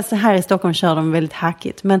 Fast här i Stockholm kör de väldigt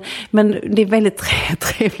hackigt. Men det är väldigt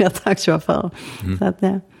trevliga taxichaufförer. Så att,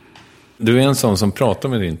 ja. Du är en sån som pratar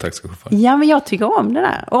med din taxichaufför? Ja, men jag tycker om det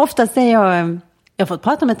där. Och oftast är jag har fått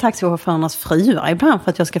prata med taxichaufförernas fruar ibland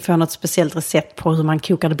för att jag ska få något speciellt recept på hur man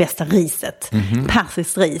kokar det bästa riset.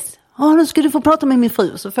 Persiskt ris. Nu ska du få prata med min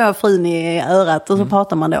fru. Så får jag frun i örat och så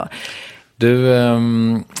pratar man då. Du,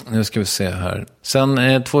 nu ska vi se här.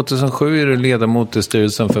 Sen 2007 är du ledamot i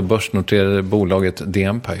styrelsen för börsnoterade bolaget The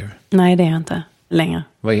Empire. Nej, det är jag inte längre.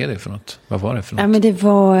 Vad är det för något? Vad var det för något? Ja, men det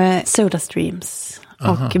var SodaStreams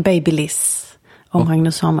och Babyliss och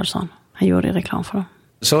Magnus Samuelsson. Han gjorde reklam för dem.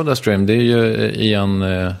 SodaStream, det är ju Ian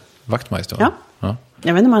Wachtmeister. Ja.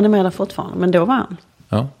 Jag vet inte om han är med där fortfarande, men då var han.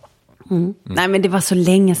 Ja. Nej, men det var så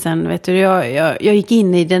länge sedan, vet du. Jag gick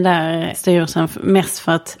in i den där styrelsen mest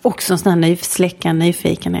för att också släcka en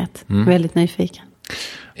nyfikenhet. Väldigt nyfiken.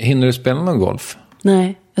 Hinner du spela någon golf?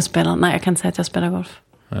 Nej, jag kan inte säga att jag spelar golf.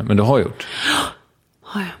 Nej, men du har gjort?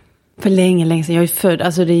 Ja. För länge sedan. Jag är född,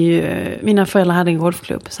 alltså det är ju, mina föräldrar hade en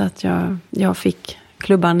golfklubb så att jag fick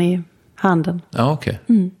klubban i handen. Ja, okej.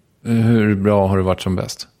 Hur bra har du varit som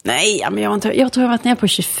bäst? Nej, men jag tror jag har varit nere på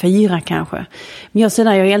 24 kanske. Men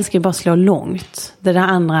jag älskar ju bara slå långt. Det där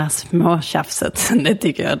andra småtjafset, det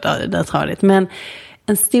tycker jag det är tradigt. Men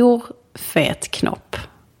en stor fet knopp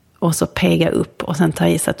och så pega upp och sen ta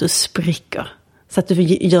i så att du spricker. Så att du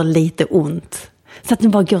gör lite ont. Så att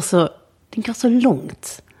den bara går så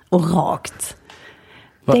långt och rakt.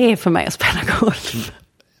 Det är för mig att spela golf.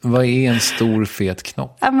 Vad är en stor fet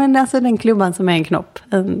knopp? Ja, men alltså den klubban som är en knopp.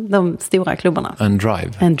 De stora klubbarna. En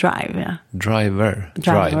drive? En drive, ja. Driver. Det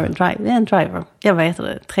är en driver. Jag vet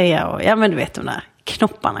det. 3 år. Ja, men du vet de där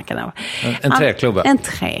knopparna kan det vara. En träklubba? En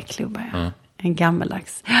träklubba, ja. En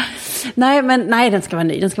gammeldags. Nej, den ska vara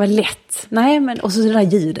ny. Den ska vara lätt. Och så det där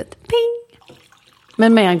ljudet. Ping!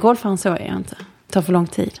 Men mer än golfaren så är jag inte. Det tar för lång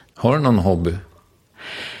tid. Har du någon hobby?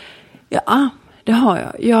 Ja, det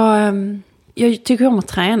har jag. Jag tycker om att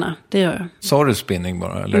träna, det gör jag. Sa du spinning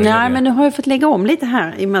bara? Eller nej, men nu har jag fått lägga om lite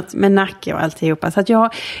här med nacke och alltihopa. Så att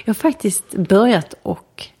jag har faktiskt börjat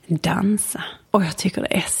och dansa. Och jag tycker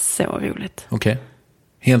det är så roligt. Okej.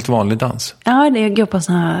 Helt vanlig dans? Ja, jag går på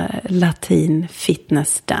sån här latin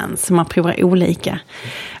fitnessdans. Man provar olika.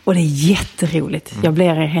 Och det är jätteroligt. Jag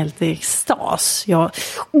blir helt i extas.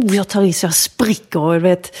 Jag tar i så jag spricker och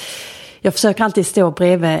vet... Jag försöker alltid stå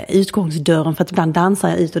bredvid utgångsdörren för att ibland dansar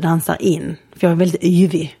jag ut och dansar in. För jag är väldigt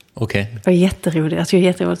yvig. Okej. Jag är jätterolig. Jag tycker det är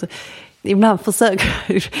jätteroligt. Ibland försöker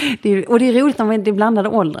och det är roligt när det är blandade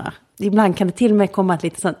åldrar. Ibland kan det till och med komma ett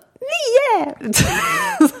lite sånt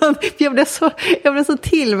jag blir så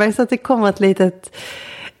till mig så att det kommer ett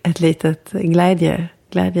litet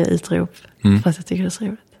glädjeutrop. Fast jag tycker det är så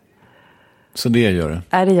roligt. Så det gör du?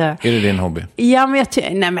 Ja, det gör jag. Är det din hobby? Ja, men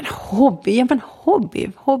hobby.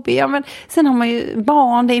 Ja, men sen har man ju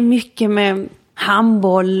barn, det är mycket med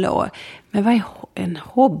handboll men vad är en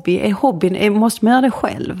hobby? Måste man göra det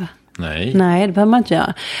själv? Nej, det behöver man inte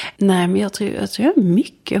göra. Nej, men jag tror jag har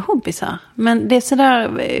mycket hobbysar. Men det är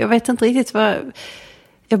sådär, jag vet inte riktigt vad...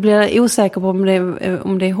 Jag blir osäker på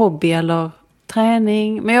om det är hobby eller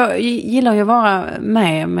träning. Men jag gillar ju att vara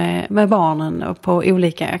med barnen och på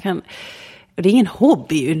olika... Det är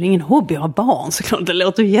ingen hobby att ha barn såklart. Det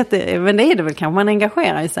låter men det är det väl kanske, man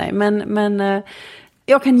engagerar i sig. Men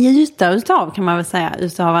jag kan njuta utav, kan man väl säga,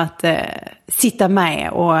 utav att sitta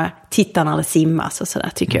med och titta när det simmas och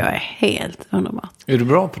sådär, tycker jag är helt underbart. Är du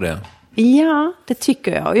bra på det? Ja, det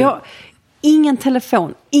tycker jag. Ingen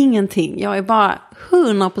telefon, ingenting. Jag är bara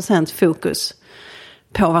 100% fokus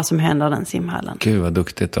på vad som händer i den simhallen. Gud vad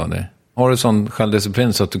duktigt av dig. Har du sån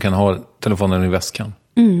självdisciplin så att du kan ha telefonen i väskan?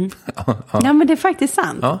 Mm. Ja, men det är faktiskt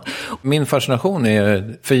sant. Ja. Min fascination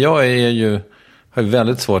är, för jag har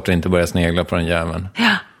väldigt svårt att inte börja snegla på den jäveln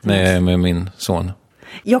när jag är med min son.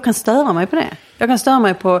 Jag kan störa mig på det.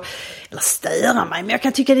 Men jag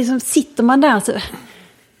kan tycka liksom, sitter man där så,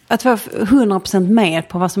 att vara 100% med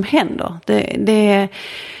på vad som händer. Det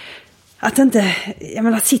att inte, jag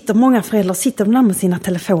menar, sitter många föräldrar sitter där med sina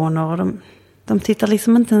telefoner och de tittar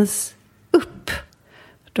liksom inte ens upp.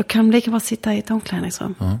 Då kan de lika bara sitta i ett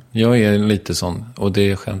omklädningsrum. Ja, jag är lite sån, och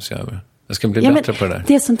det skäms jag över. Jag ska bli bättre på det där.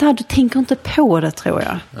 Det är sånt här, du tänker inte på det, tror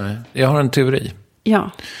jag. Nej. Jag har en teori.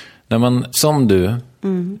 Ja. När man, som du,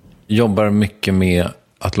 jobbar mycket med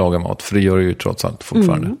att laga mat, för det gör du ju trots allt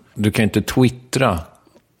fortfarande. Du kan inte twittra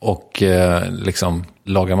och liksom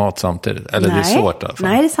laga mat samtidigt. Eller det är svårt i alla fall.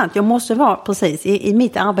 Nej, det är sant. Jag måste vara, precis, i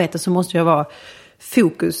mitt arbete så måste jag vara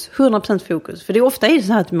fokus, 100% fokus. För det är ofta är det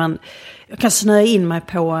så här att jag kan snöa in mig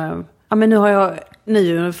på,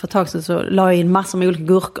 nu för ett tag sedan så la jag in massor med olika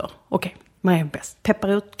gurkor. Okej, vad är bäst?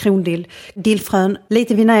 Pepparrot, krondill, dillfrön,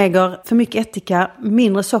 lite vinäger, för mycket ättika,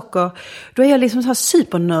 mindre socker. Då är jag liksom så här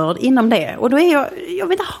supernörd inom det. Och då är jag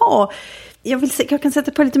vill ha... Jag kan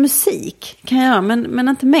sätta på lite musik, kan jag göra, men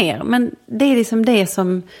inte mer. Men det är liksom det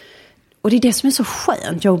som... Och det är det som är så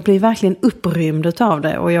skönt. Jag blir verkligen upprymd av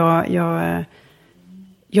det. Och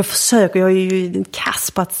jag försöker, jag är ju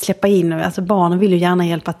kass på att släppa in. Alltså barnen vill ju gärna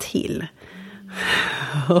hjälpa till.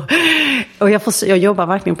 Och jag jobbar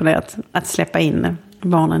verkligen på det, att släppa in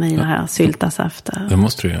barnen i det här syltasaften. Det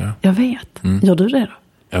måste du göra. Jag vet. Gör du det då?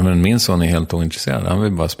 Ja, men min son är helt ointresserad. Han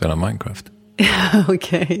vill bara spela Minecraft.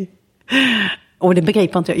 Okej. Och det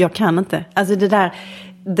begriper inte jag. Jag kan inte. Alltså det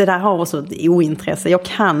där har också ett ointresse. Jag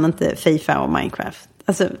kan inte FIFA och Minecraft.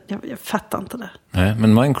 Alltså jag fattar inte det. Nej,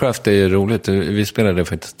 men Minecraft är roligt. Vi spelar det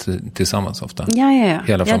faktiskt tillsammans ofta. Ja.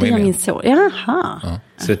 Hela familjen. Ja, det är min son. Jaha. Ja.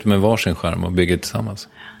 Sitter med varsin skärm och bygger tillsammans.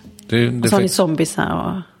 Och så har ni zombies här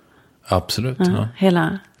och... Absolut, ja.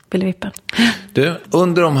 Hela Billevippen. Du,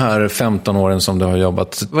 under de här 15 åren som du har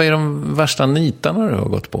jobbat, vad är de värsta nitarna du har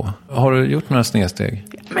gått på? Har du gjort några snedsteg?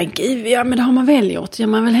 Men gud, ja, men det har man väl gjort. Det gör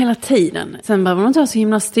man väl hela tiden. Sen behöver man inte vara så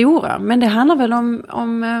himla stora. Men det handlar väl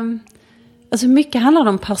om alltså mycket handlar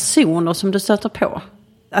om personer som du stöter på.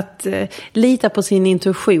 Att lita på sin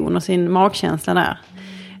intuition och sin magkänsla där.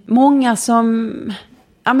 Många som...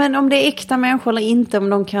 Ja, men om det är äkta människor eller inte,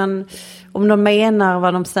 om de menar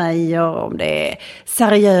vad de säger, om det är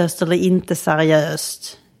seriöst eller inte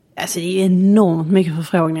seriöst. Alltså det är enormt mycket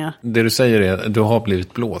förfrågningar. Det du säger är att du har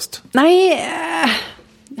blivit blåst. Nej,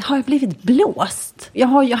 har jag blivit blåst? Jag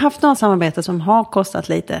har ju haft några samarbeten som har kostat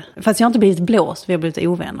lite. Fast jag har inte blivit blåst, vi har blivit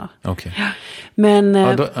ovänner. Okej. Ja. Men...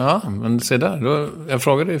 men se där. Jag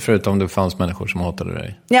frågade ju förut om det fanns människor som hatade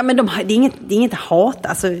dig. Ja, men det är inget hat.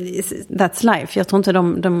 Alltså, that's life. Jag tror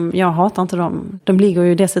inte jag hatar inte dem. De ligger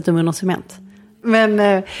ju dessutom under cement.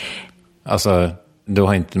 Men... Alltså, du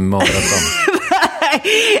har inte mördat dem?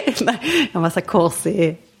 Nej, jag har massa kors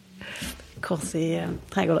i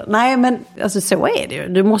trädgården. Nej, men alltså, så är det ju.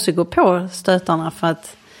 Du måste gå på stötarna för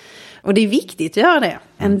att... Och det är viktigt att göra det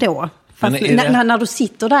ändå. Fast när du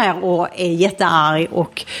sitter där och är jättearg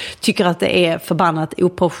och tycker att det är förbannat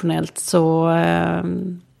oprofessionellt så...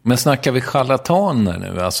 Men snackar vi charlataner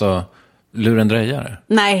nu? Alltså lurendrejare?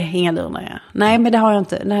 Nej, inga lurendrejare. Nej, men det har jag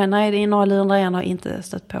inte. Nej, det är några lurendrejare har jag inte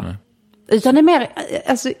stött på. Nej. Utan det är mer...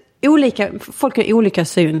 Alltså, folk har olika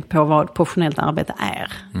syn på vad professionellt arbete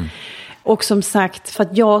är. Mm. Och som sagt, för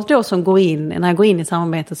att jag då som när jag går in i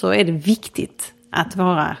samarbete så är det viktigt att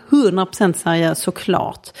vara 100% seriös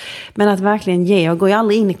såklart. Men att verkligen jag går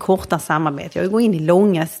aldrig in i korta samarbeten. Jag går in i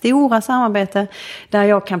långa, stora samarbeten där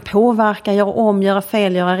jag kan påverka, göra om, göra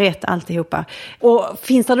fel, göra rätt, alltihopa. Och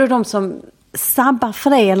finns det då de som sabbar för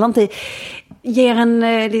det eller inte ger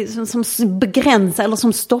en som begränsar eller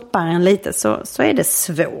som stoppar en lite så är det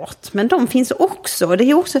svårt. Men de finns också. Det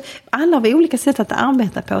är också alla har olika sätt att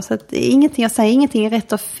arbeta på. Så att ingenting jag säger, ingenting är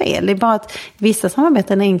rätt och fel. Det är bara att vissa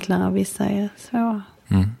samarbeten är enklare och vissa är svåra.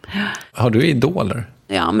 Mm. Har du idoler?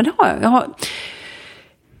 Ja, men det har jag.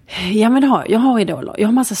 Ja, men jag har idoler. Jag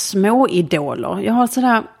har massa små idoler. Jag har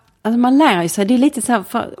sådär, alltså man lär sig, det är lite så här,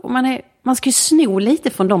 för man ska ju sno lite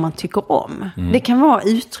från dem man tycker om. Det kan vara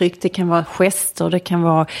uttryck, det kan vara gester, det kan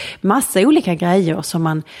vara massa olika grejer som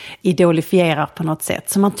man idolifierar på något sätt,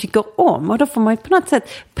 som man tycker om. Och då får man ju på något sätt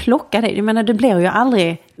plocka det. Jag menar, det blir ju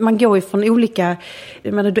aldrig, man går ju från olika,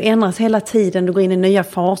 jag menar, du ändras hela tiden, du går in i nya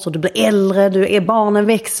faser, du blir äldre, barnen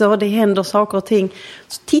växer, det händer saker och ting.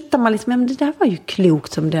 Så tittar man liksom, men det där var ju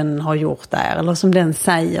klokt som den har gjort där, eller som den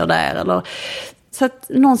säger där, eller... Så att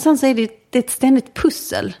någonstans är det ett ständigt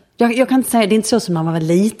pussel. Jag kan inte säga, det är inte så som när man var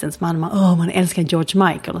liten, som man älskar George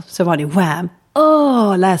Michael. Så var det Wham!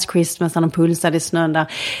 Last Christmas när de pulsade i snön där.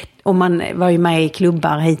 Och man var ju med i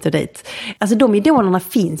klubbar hit och dit. Alltså de idolerna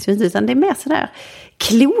finns ju inte, utan det är mer sådär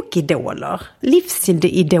klokidoler,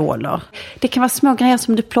 livsidoler. Det kan vara små grejer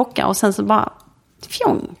som du plockar och sen så bara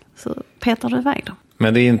fjong, så petar du iväg dem.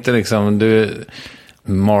 Men det är inte liksom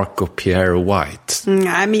Mark och Pierre White.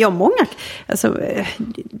 Nej, men jag har många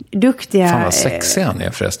duktiga... Fan vad sexig han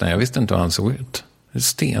är förresten. Jag visste inte hur han såg ut.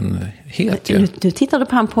 Stenhet ju. Du tittade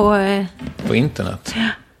på han på internet. Ja.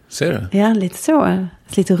 Ser du? Ja,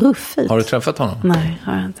 lite ruff ut. Har du träffat honom? Nej,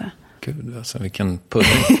 har jag inte. Gud, alltså vilken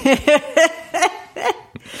pudding.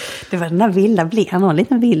 Det var den där vilda blicken. Han har en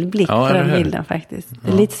liten vild blick på den bilden faktiskt.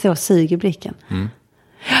 Det är lite så sug i blicken. Mm.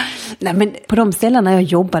 Nej, men på de ställena jag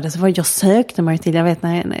jobbade så jag sökte mig till, jag vet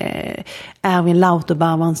när Erwin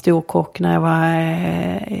Lauterberg var en stor kock när jag var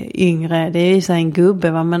yngre. Det är ju så en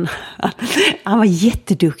gubbe, men han var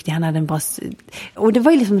jätteduktig. Han hade en bra... Och det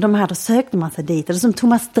var ju liksom de här, då sökte man sig dit. Eller som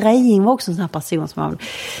Thomas Drejing var också en sån här person som man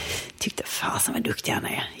tyckte, fasen vad duktig han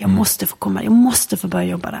är. Jag måste få börja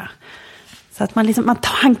jobba där. Så att man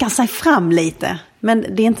hankar sig fram lite. Men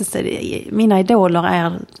det är inte så, mina idoler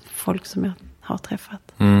är folk som jag har träffat.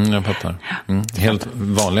 Jag fattar. Helt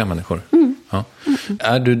vanliga människor. Ja.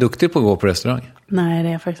 Är du duktig på att gå på restaurang? Nej, det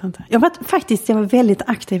är jag faktiskt inte. Jag var väldigt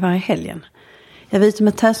aktiv här i helgen. Jag var ute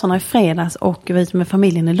med töserna i fredags och jag var ute med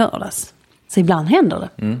familjen i lördags. Så ibland händer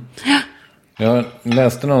det. Jag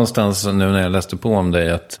läste någonstans nu när jag läste på om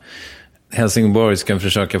dig att Helsingborg ska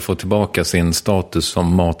försöka få tillbaka sin status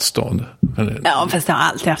som matstad. Ja, fast jag har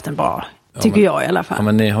alltid haft en bra... Tycker jag i alla fall. Ja,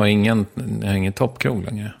 men ni har ingen toppkrog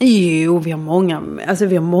längre. Jo, vi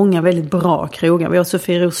har många väldigt bra krogar. Vi har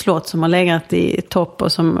Sofiero slott som har legat i topp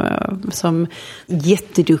och som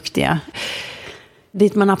jätteduktiga.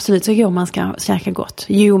 Dit man absolut ska gå om man ska käka gott.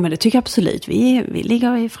 Jo, men det tycker jag absolut. Vi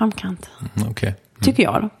ligger i framkant. Okay. Tycker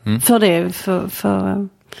jag då. För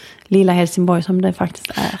lilla Helsingborg som det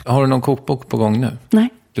faktiskt är. Har du någon kokbok på gång nu? Nej.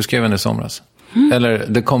 Du skrev den i somras. Eller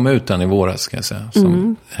det kom ut den i våras, ska jag säga.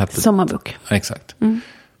 Som hette... Sommarbok. Ja, exakt.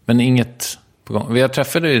 Men inget på gång. Vi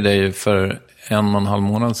träffade dig för 1,5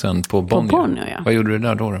 månad sedan på Bonnier. På Bonnier, ja. Vad gjorde du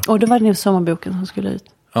där då? Och då var det nog sommarboken som skulle ut.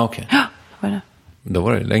 Okej. Ja, var det. Då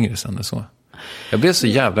var det längre sedan det så. Jag blev så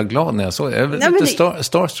jävla glad när jag såg det. Jag blev lite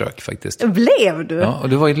starstruck faktiskt. Blev du? Ja, och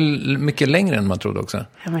du var ju mycket längre än man trodde också.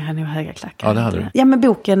 Ja, men jag hade nog höga klackar. Ja, det hade du. Ja, men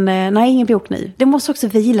boken, nej, ingen bok nu. Det måste också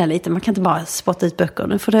vila lite. Man kan inte bara spotta ut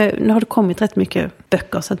böcker. Nu har det kommit rätt mycket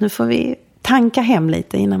böcker. Så att nu får vi tanka hem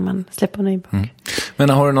lite innan man släpper en ny bok. Men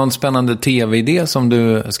har du någon spännande tv-idé som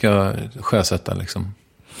du ska sjösätta liksom?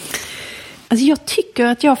 Alltså jag tycker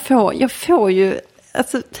att jag får ju...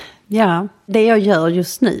 Alltså, ja, det jag gör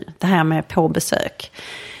just nu, det här med på besök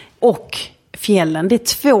och fjällen, det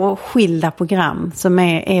är 2 skilda program som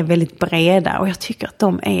är väldigt breda och jag tycker att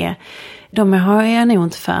de har jag nog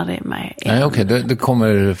inte färdig med. Nej, okej, det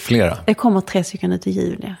kommer flera. Det kommer 3 stycken ut i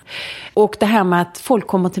juli. Och det här med att folk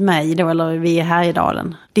kommer till mig då, eller vi är här i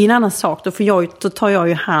Dalen, det är en annan sak. Då tar jag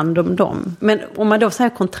ju hand om dem. Men om man då säger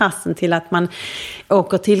kontrasten till att man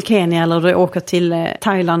åker till Kenya eller du åker till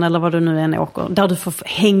Thailand eller vad du nu än åker, där du får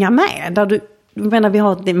hänga med. Där vi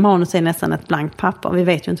har det manus är nästan ett blankt papper. Vi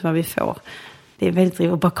vet ju inte vad vi får. Det är väldigt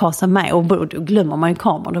trevligt att bara kasa med och då glömmer man ju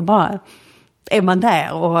kameran. Då bara är man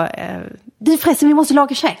där och du förresten, vi måste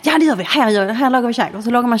laga käk. Ja, det gör vi. Här lagar vi käk. Och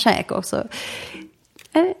så lagar man käk och så.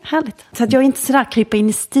 Härligt. Så att jag är inte sådär krypa in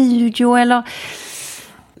i studio eller...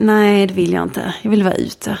 Nej, det vill jag inte. Jag vill vara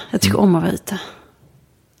ute. Jag tycker om att vara ute.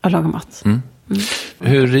 Och laga mat.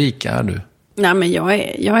 Hur rik är du? Nej, men jag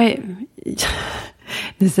är...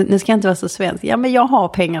 Nu ska jag inte vara så svensk. Ja, men jag har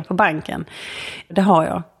pengar på banken. Det har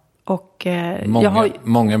jag. Och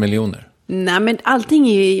många miljoner. Nej, men allting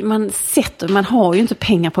är ju, man har ju inte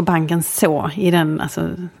pengar på banken så i den, alltså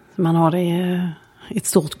man har det i ett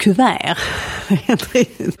stort kuvert.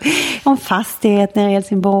 En fastighet nere i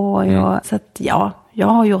Helsingborg och, så att ja, jag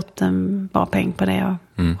har gjort en bra peng på det jag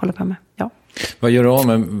håller på med. Ja. Vad gör du av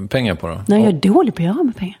med pengar på då? Nej, jag är dålig på att göra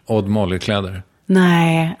med pengar. Odd Molly-kläder?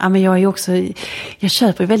 Nej, men jag är ju också... Jag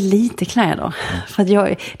köper ju väldigt lite kläder. För att det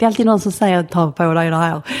är alltid någon som säger att ta på dig det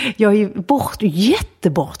här. Jag är ju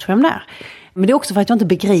jättebortskämd där. Men det är också för att jag inte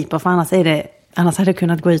begriper. För annars hade jag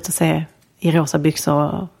kunnat gå ut och se i rosa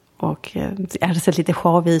byxor. Och jag hade sett lite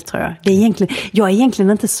sjavig ut, tror jag. Jag är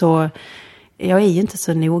egentligen inte så... Jag är ju inte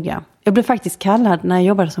så noga. Jag blev faktiskt kallad, när jag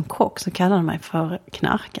jobbade som kock, så kallade de mig för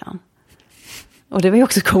knarkaren. Och det var ju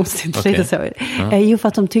också konstigt. Okay. Lite så. Jo, för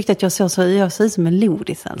att de tyckte att jag såg ut som en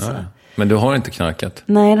lodis alltså. Ja. Men du har inte knarkat?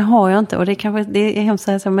 Nej, det har jag inte. Och det är hemskt att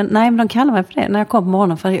säga så. Men de kallar mig för det när jag kom på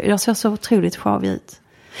morgonen. För jag såg så otroligt sjavig ut.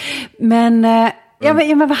 Men,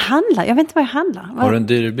 men vad handlar? Jag vet inte vad jag handlar. Har du en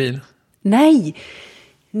dyr bil?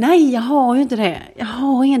 Nej, jag har ju inte det. Jag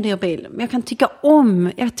har ingen dyr bil. Men jag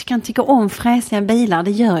kan tycka om fräsiga bilar.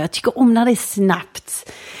 Det gör jag. Jag tycker om när det är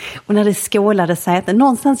snabbt. Och när det är skålade säten.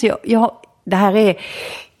 Någonstans det här är...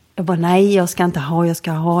 Jag bara, nej, jag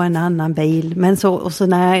ska ha en annan bil. Men så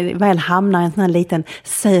när jag väl hamnar i en sån här liten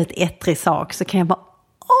söt ettrig sak, så kan jag bara,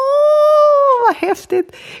 vad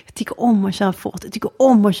häftigt. Jag tycker om att köra fort. Jag tycker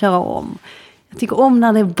om att köra om. Jag tycker om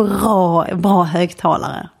när det är bra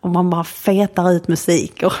högtalare. Och man bara fetar ut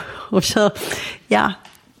musik och kör. Ja,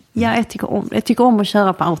 jag tycker om att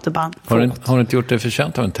köra på autobahn. Har du inte gjort det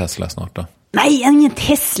förtjänt av en Tesla snart då? Nej, ingen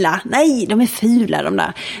Tesla. Nej, de är fula de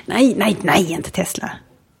där. Nej, inte Tesla.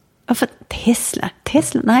 Varför Tesla?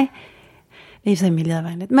 Nej. Det är ju så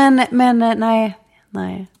miljövänligt. Men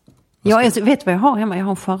nej. Jag vet vad jag har hemma. Jag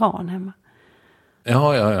har en Charan hemma.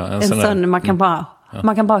 Ja. En sån man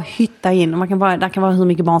kan bara hytta in. Och där kan vara hur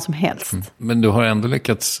mycket barn som helst. Men du har ändå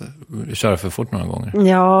lyckats köra för fort några gånger.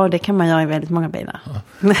 Ja, det kan man göra i väldigt många bilar.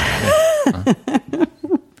 Ja.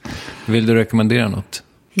 Vill du rekommendera något?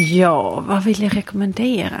 Ja, vad vill jag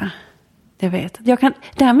rekommendera? Jag vet.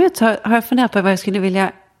 Däremot har jag funderat på vad jag skulle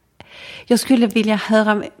vilja... Jag skulle vilja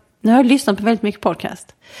höra... Nu har jag lyssnat på väldigt mycket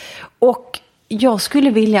podcast. Och jag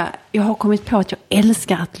har kommit på att jag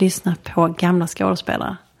älskar att lyssna på gamla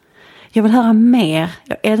skådespelare. Jag vill höra mer.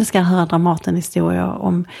 Jag älskar att höra Dramaten-historier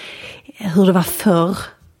om hur det var förr.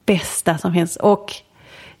 Bästa som finns. Och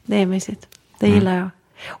det är mysigt. Det gillar jag.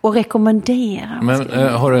 Och rekommendera. Men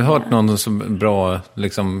har du hört någon som bra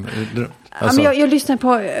liksom... Alltså... Jag lyssnade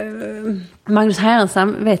på Magnus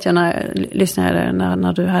Härenstam, vet jag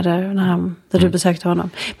när du besökte honom.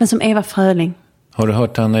 Men som Eva Fröling. Har du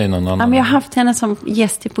hört henne i någon annan? Ja, men jag har haft henne som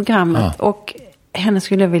gäst i programmet. Och henne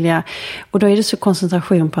skulle jag vilja... Och då är det så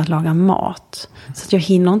koncentration på att laga mat. Så att jag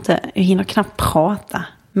hinner knappt prata.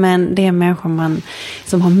 Men det är människor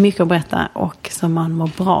som har mycket att berätta och som man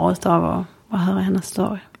mår bra utav att höra hennes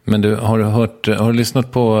story. Men har du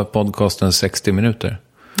lyssnat på podcasten 60 minuter?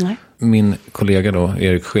 Nej. Min kollega då,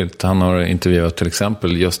 Erik Schilt, han har intervjuat till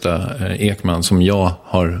exempel Gösta Ekman, som jag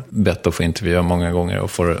har bett att få intervjua många gånger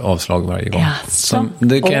och får avslag varje gång. Så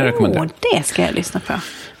det kan jag rekommendera. Det ska jag lyssna på.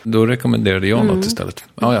 Då rekommenderade jag något istället.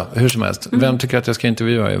 Ja, hur som helst. Vem tycker att jag ska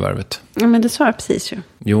intervjua i Värvet? Ja, men det sa jag precis ju.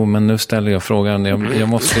 Jo, men nu ställer jag frågan. Jag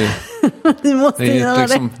måste ju... Du måste göra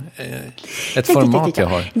liksom ett format jag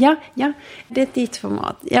har. Ja, det är ditt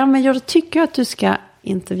format. Ja, men jag tycker att du ska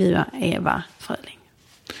intervjua Eva Fröling.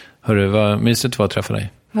 Hörru, vad mysigt var att träffa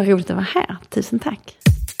dig. Vad roligt att vara här. Tusen tack.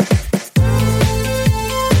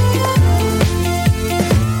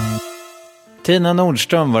 Tina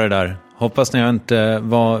Nordström var det där. Hoppas ni jag inte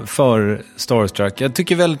var för starstruck. Jag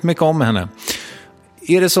tycker väldigt mycket om henne.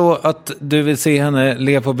 Är det så att du vill se henne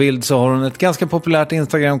le på bild, så har hon ett ganska populärt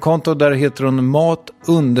Instagram-konto. Där heter hon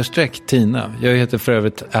mat_Tina. Jag heter för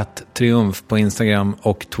övrigt @triumf på Instagram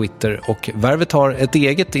och Twitter. Och Värvet har ett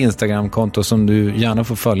eget Instagram-konto som du gärna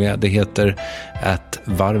får följa. Det heter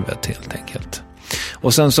 @varvet helt enkelt.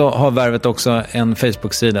 Och sen så har Värvet också en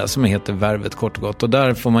Facebook-sida som heter Värvet kort och gott. Och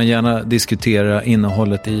där får man gärna diskutera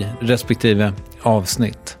innehållet i respektive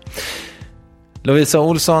avsnitt. Lovisa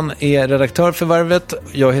Olsson är redaktör för Värvet.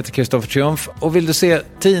 Jag heter Kristoffer Triumf. Och vill du se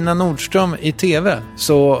Tina Nordström i tv,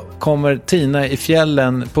 så kommer Tina i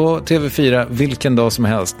fjällen på TV4 vilken dag som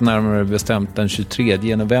helst, närmare bestämt den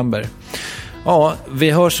 23 november. Ja,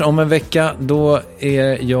 vi hörs om en vecka. Då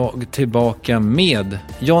är jag tillbaka med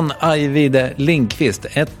John Ajvide Lindqvist.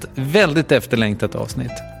 Ett väldigt efterlängtat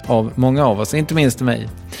avsnitt av många av oss, inte minst mig.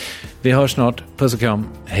 Vi hörs snart. Puss och kram.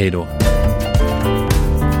 Hej då.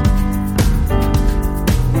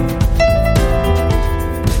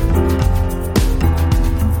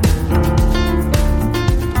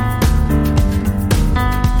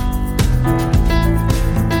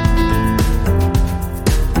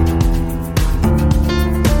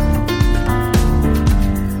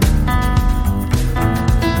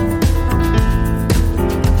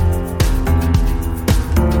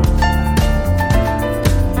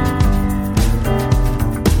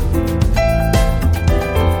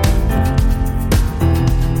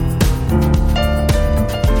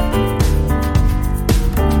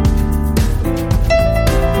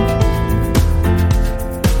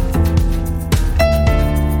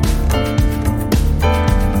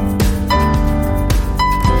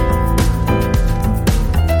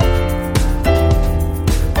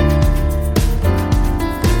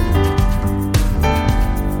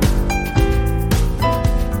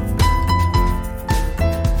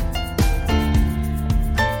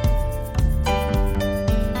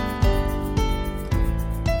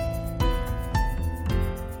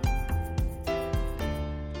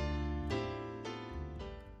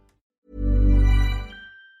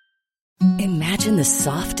 imagine the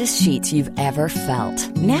softest sheets you've ever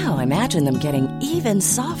felt. Now imagine them getting even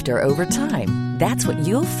softer over time. That's what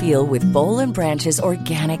you'll feel with Boll & Branch's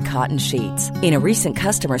organic cotton sheets. In a recent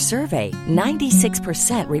customer survey,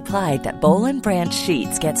 96% replied that Boll & Branch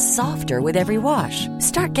sheets get softer with every wash.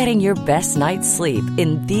 Start getting your best night's sleep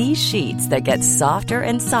in these sheets that get softer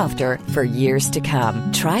and softer for years to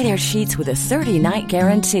come. Try their sheets with a 30-night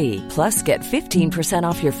guarantee. Plus, get 15%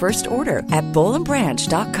 off your first order at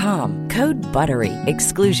BollandBranch.com. Code BUTTERY.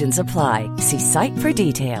 Exclusions apply. See site for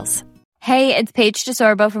details. Hey, it's Paige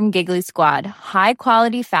DeSorbo from Giggly Squad. High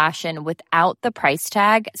quality fashion without the price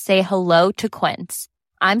tag. Say hello to Quince.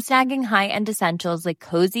 I'm snagging high-end essentials like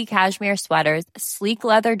cozy cashmere sweaters, sleek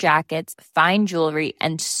leather jackets, fine jewelry,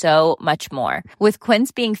 and so much more. With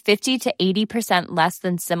Quince being 50 to 80% less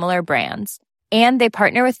than similar brands. And they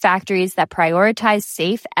partner with factories that prioritize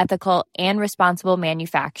safe, ethical, and responsible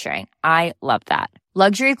manufacturing. I love that.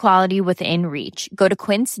 Luxury quality within reach. Go to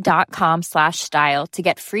quince.com/style to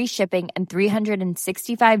get free shipping and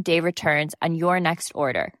 365-day returns on your next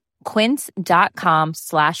order.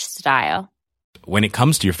 Quince.com/style. When it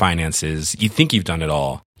comes to your finances, you think you've done it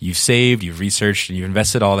all. You've saved, you've researched, and you've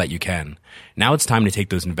invested all that you can. Now it's time to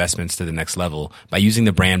take those investments to the next level by using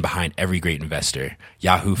the brand behind every great investor,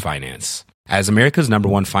 Yahoo Finance. As America's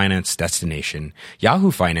 #1 finance destination, Yahoo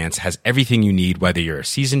Finance has everything you need, whether you're a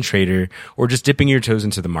seasoned trader or just dipping your toes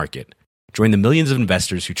into the market. Join the millions of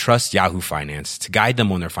investors who trust Yahoo Finance to guide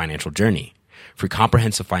them on their financial journey. For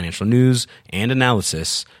comprehensive financial news and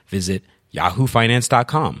analysis, visit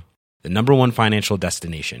yahoofinance.com, the #1 financial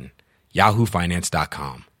destination,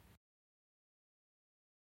 yahoofinance.com.